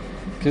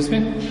 Excuse me?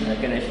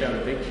 Can I show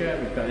the picture,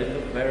 because it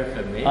looks very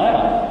familiar?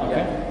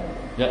 Okay.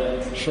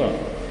 Yeah, sure.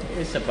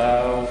 It's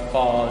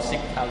about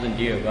 6,000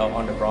 years ago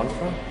on the bronze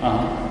front.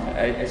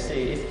 I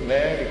see it's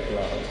very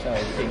close, so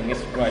I think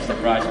it's quite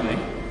surprised me.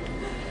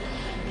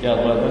 Yeah,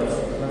 well, that's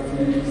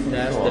interesting.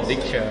 That's the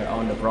picture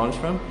on the bronze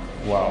front.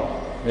 Wow.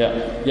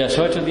 Yeah,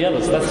 show it to the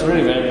others. That's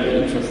really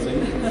very interesting.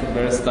 It's a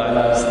very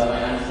stylized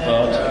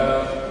bird.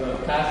 We'll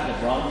pass the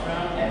bronze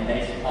front, and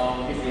they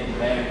call this is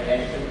very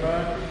ancient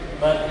bird.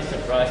 But it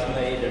surprised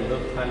me, the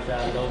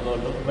Lufthansa logo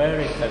looked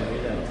very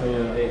familiar to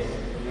this.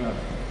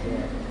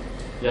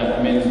 Yeah,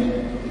 I mean,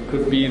 it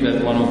could be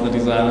that one of the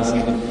designers in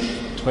the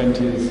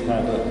 20s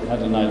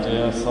had an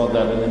idea, saw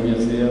that in a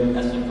museum.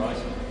 That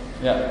surprised me.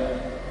 Yeah,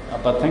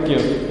 but thank you.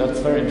 That's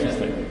very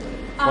interesting.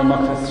 One more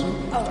question?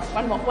 Oh,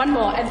 one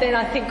more, and then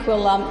I think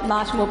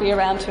Martin will be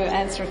around to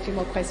answer a few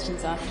more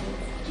questions after.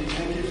 Do you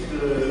think if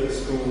the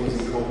school was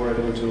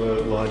incorporated into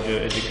a larger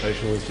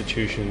educational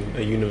institution,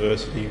 a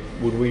university,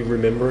 would we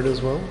remember it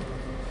as well?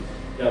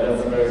 Yeah,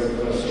 that's a very good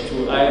question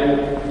too.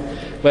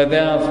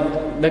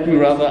 Let me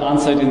rather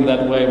answer it in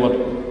that way what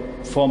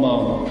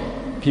former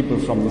people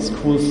from the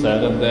school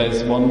said, and there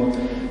is one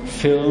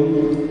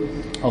film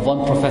of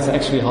one professor,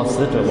 actually Horst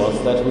Ritter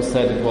was that, who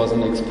said it was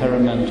an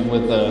experiment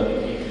with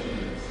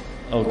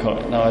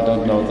now I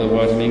don't know the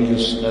word in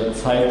English,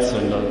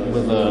 Zeitzünder,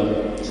 with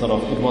a sort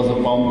of, it was a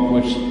bomb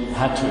which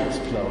had to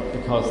explode,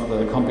 because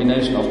the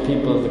combination of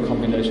people, the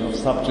combination of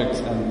subjects,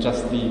 and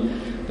just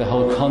the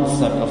whole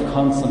concept of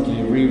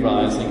constantly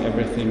re-rising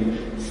everything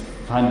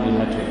finally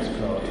had to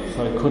explode.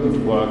 So it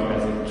couldn't work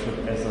as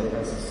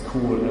a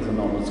school, as a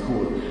normal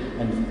school.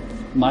 And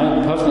my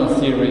personal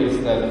theory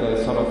is that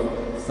they sort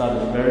of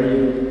started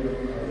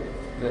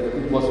that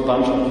it was a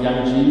bunch of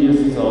young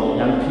geniuses or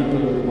young people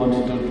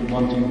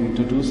wanting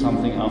to do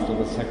something after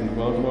the Second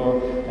World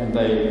War, and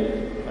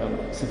they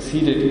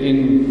succeeded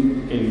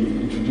in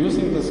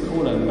introducing the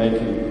school and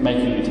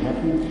making it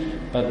happen,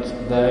 but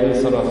they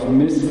sort of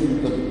missed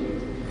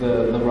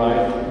the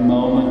right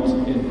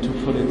moment to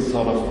put it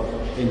sort of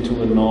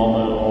into a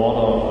normal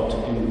order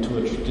or into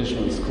a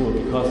traditional school,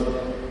 because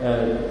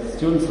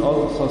students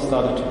also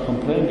started to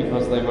complain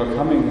because they were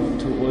coming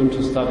to Ulm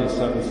to study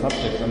certain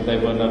subjects and they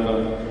were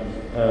never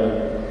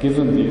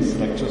given these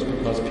lectures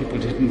because people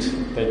didn't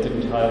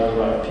hire the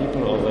right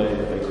people, or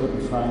they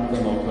couldn't find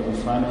them or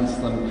couldn't finance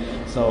them.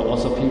 So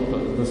also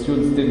the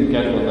students didn't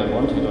get what they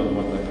wanted or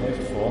what they paid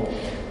for,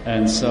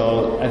 and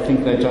so I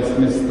think they just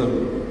missed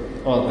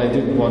or they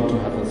didn't want to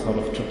have a sort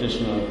of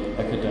traditional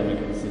academic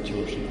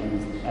institution,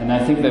 and I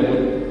think they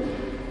would.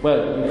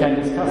 Well, you can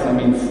discuss. I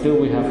mean, still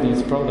we have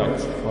these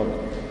products for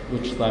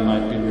which they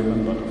might be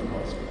remembered, of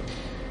course.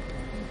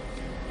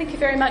 Thank you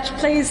very much.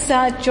 Please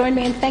join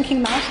me in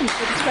thanking Martin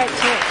for this great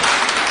talk.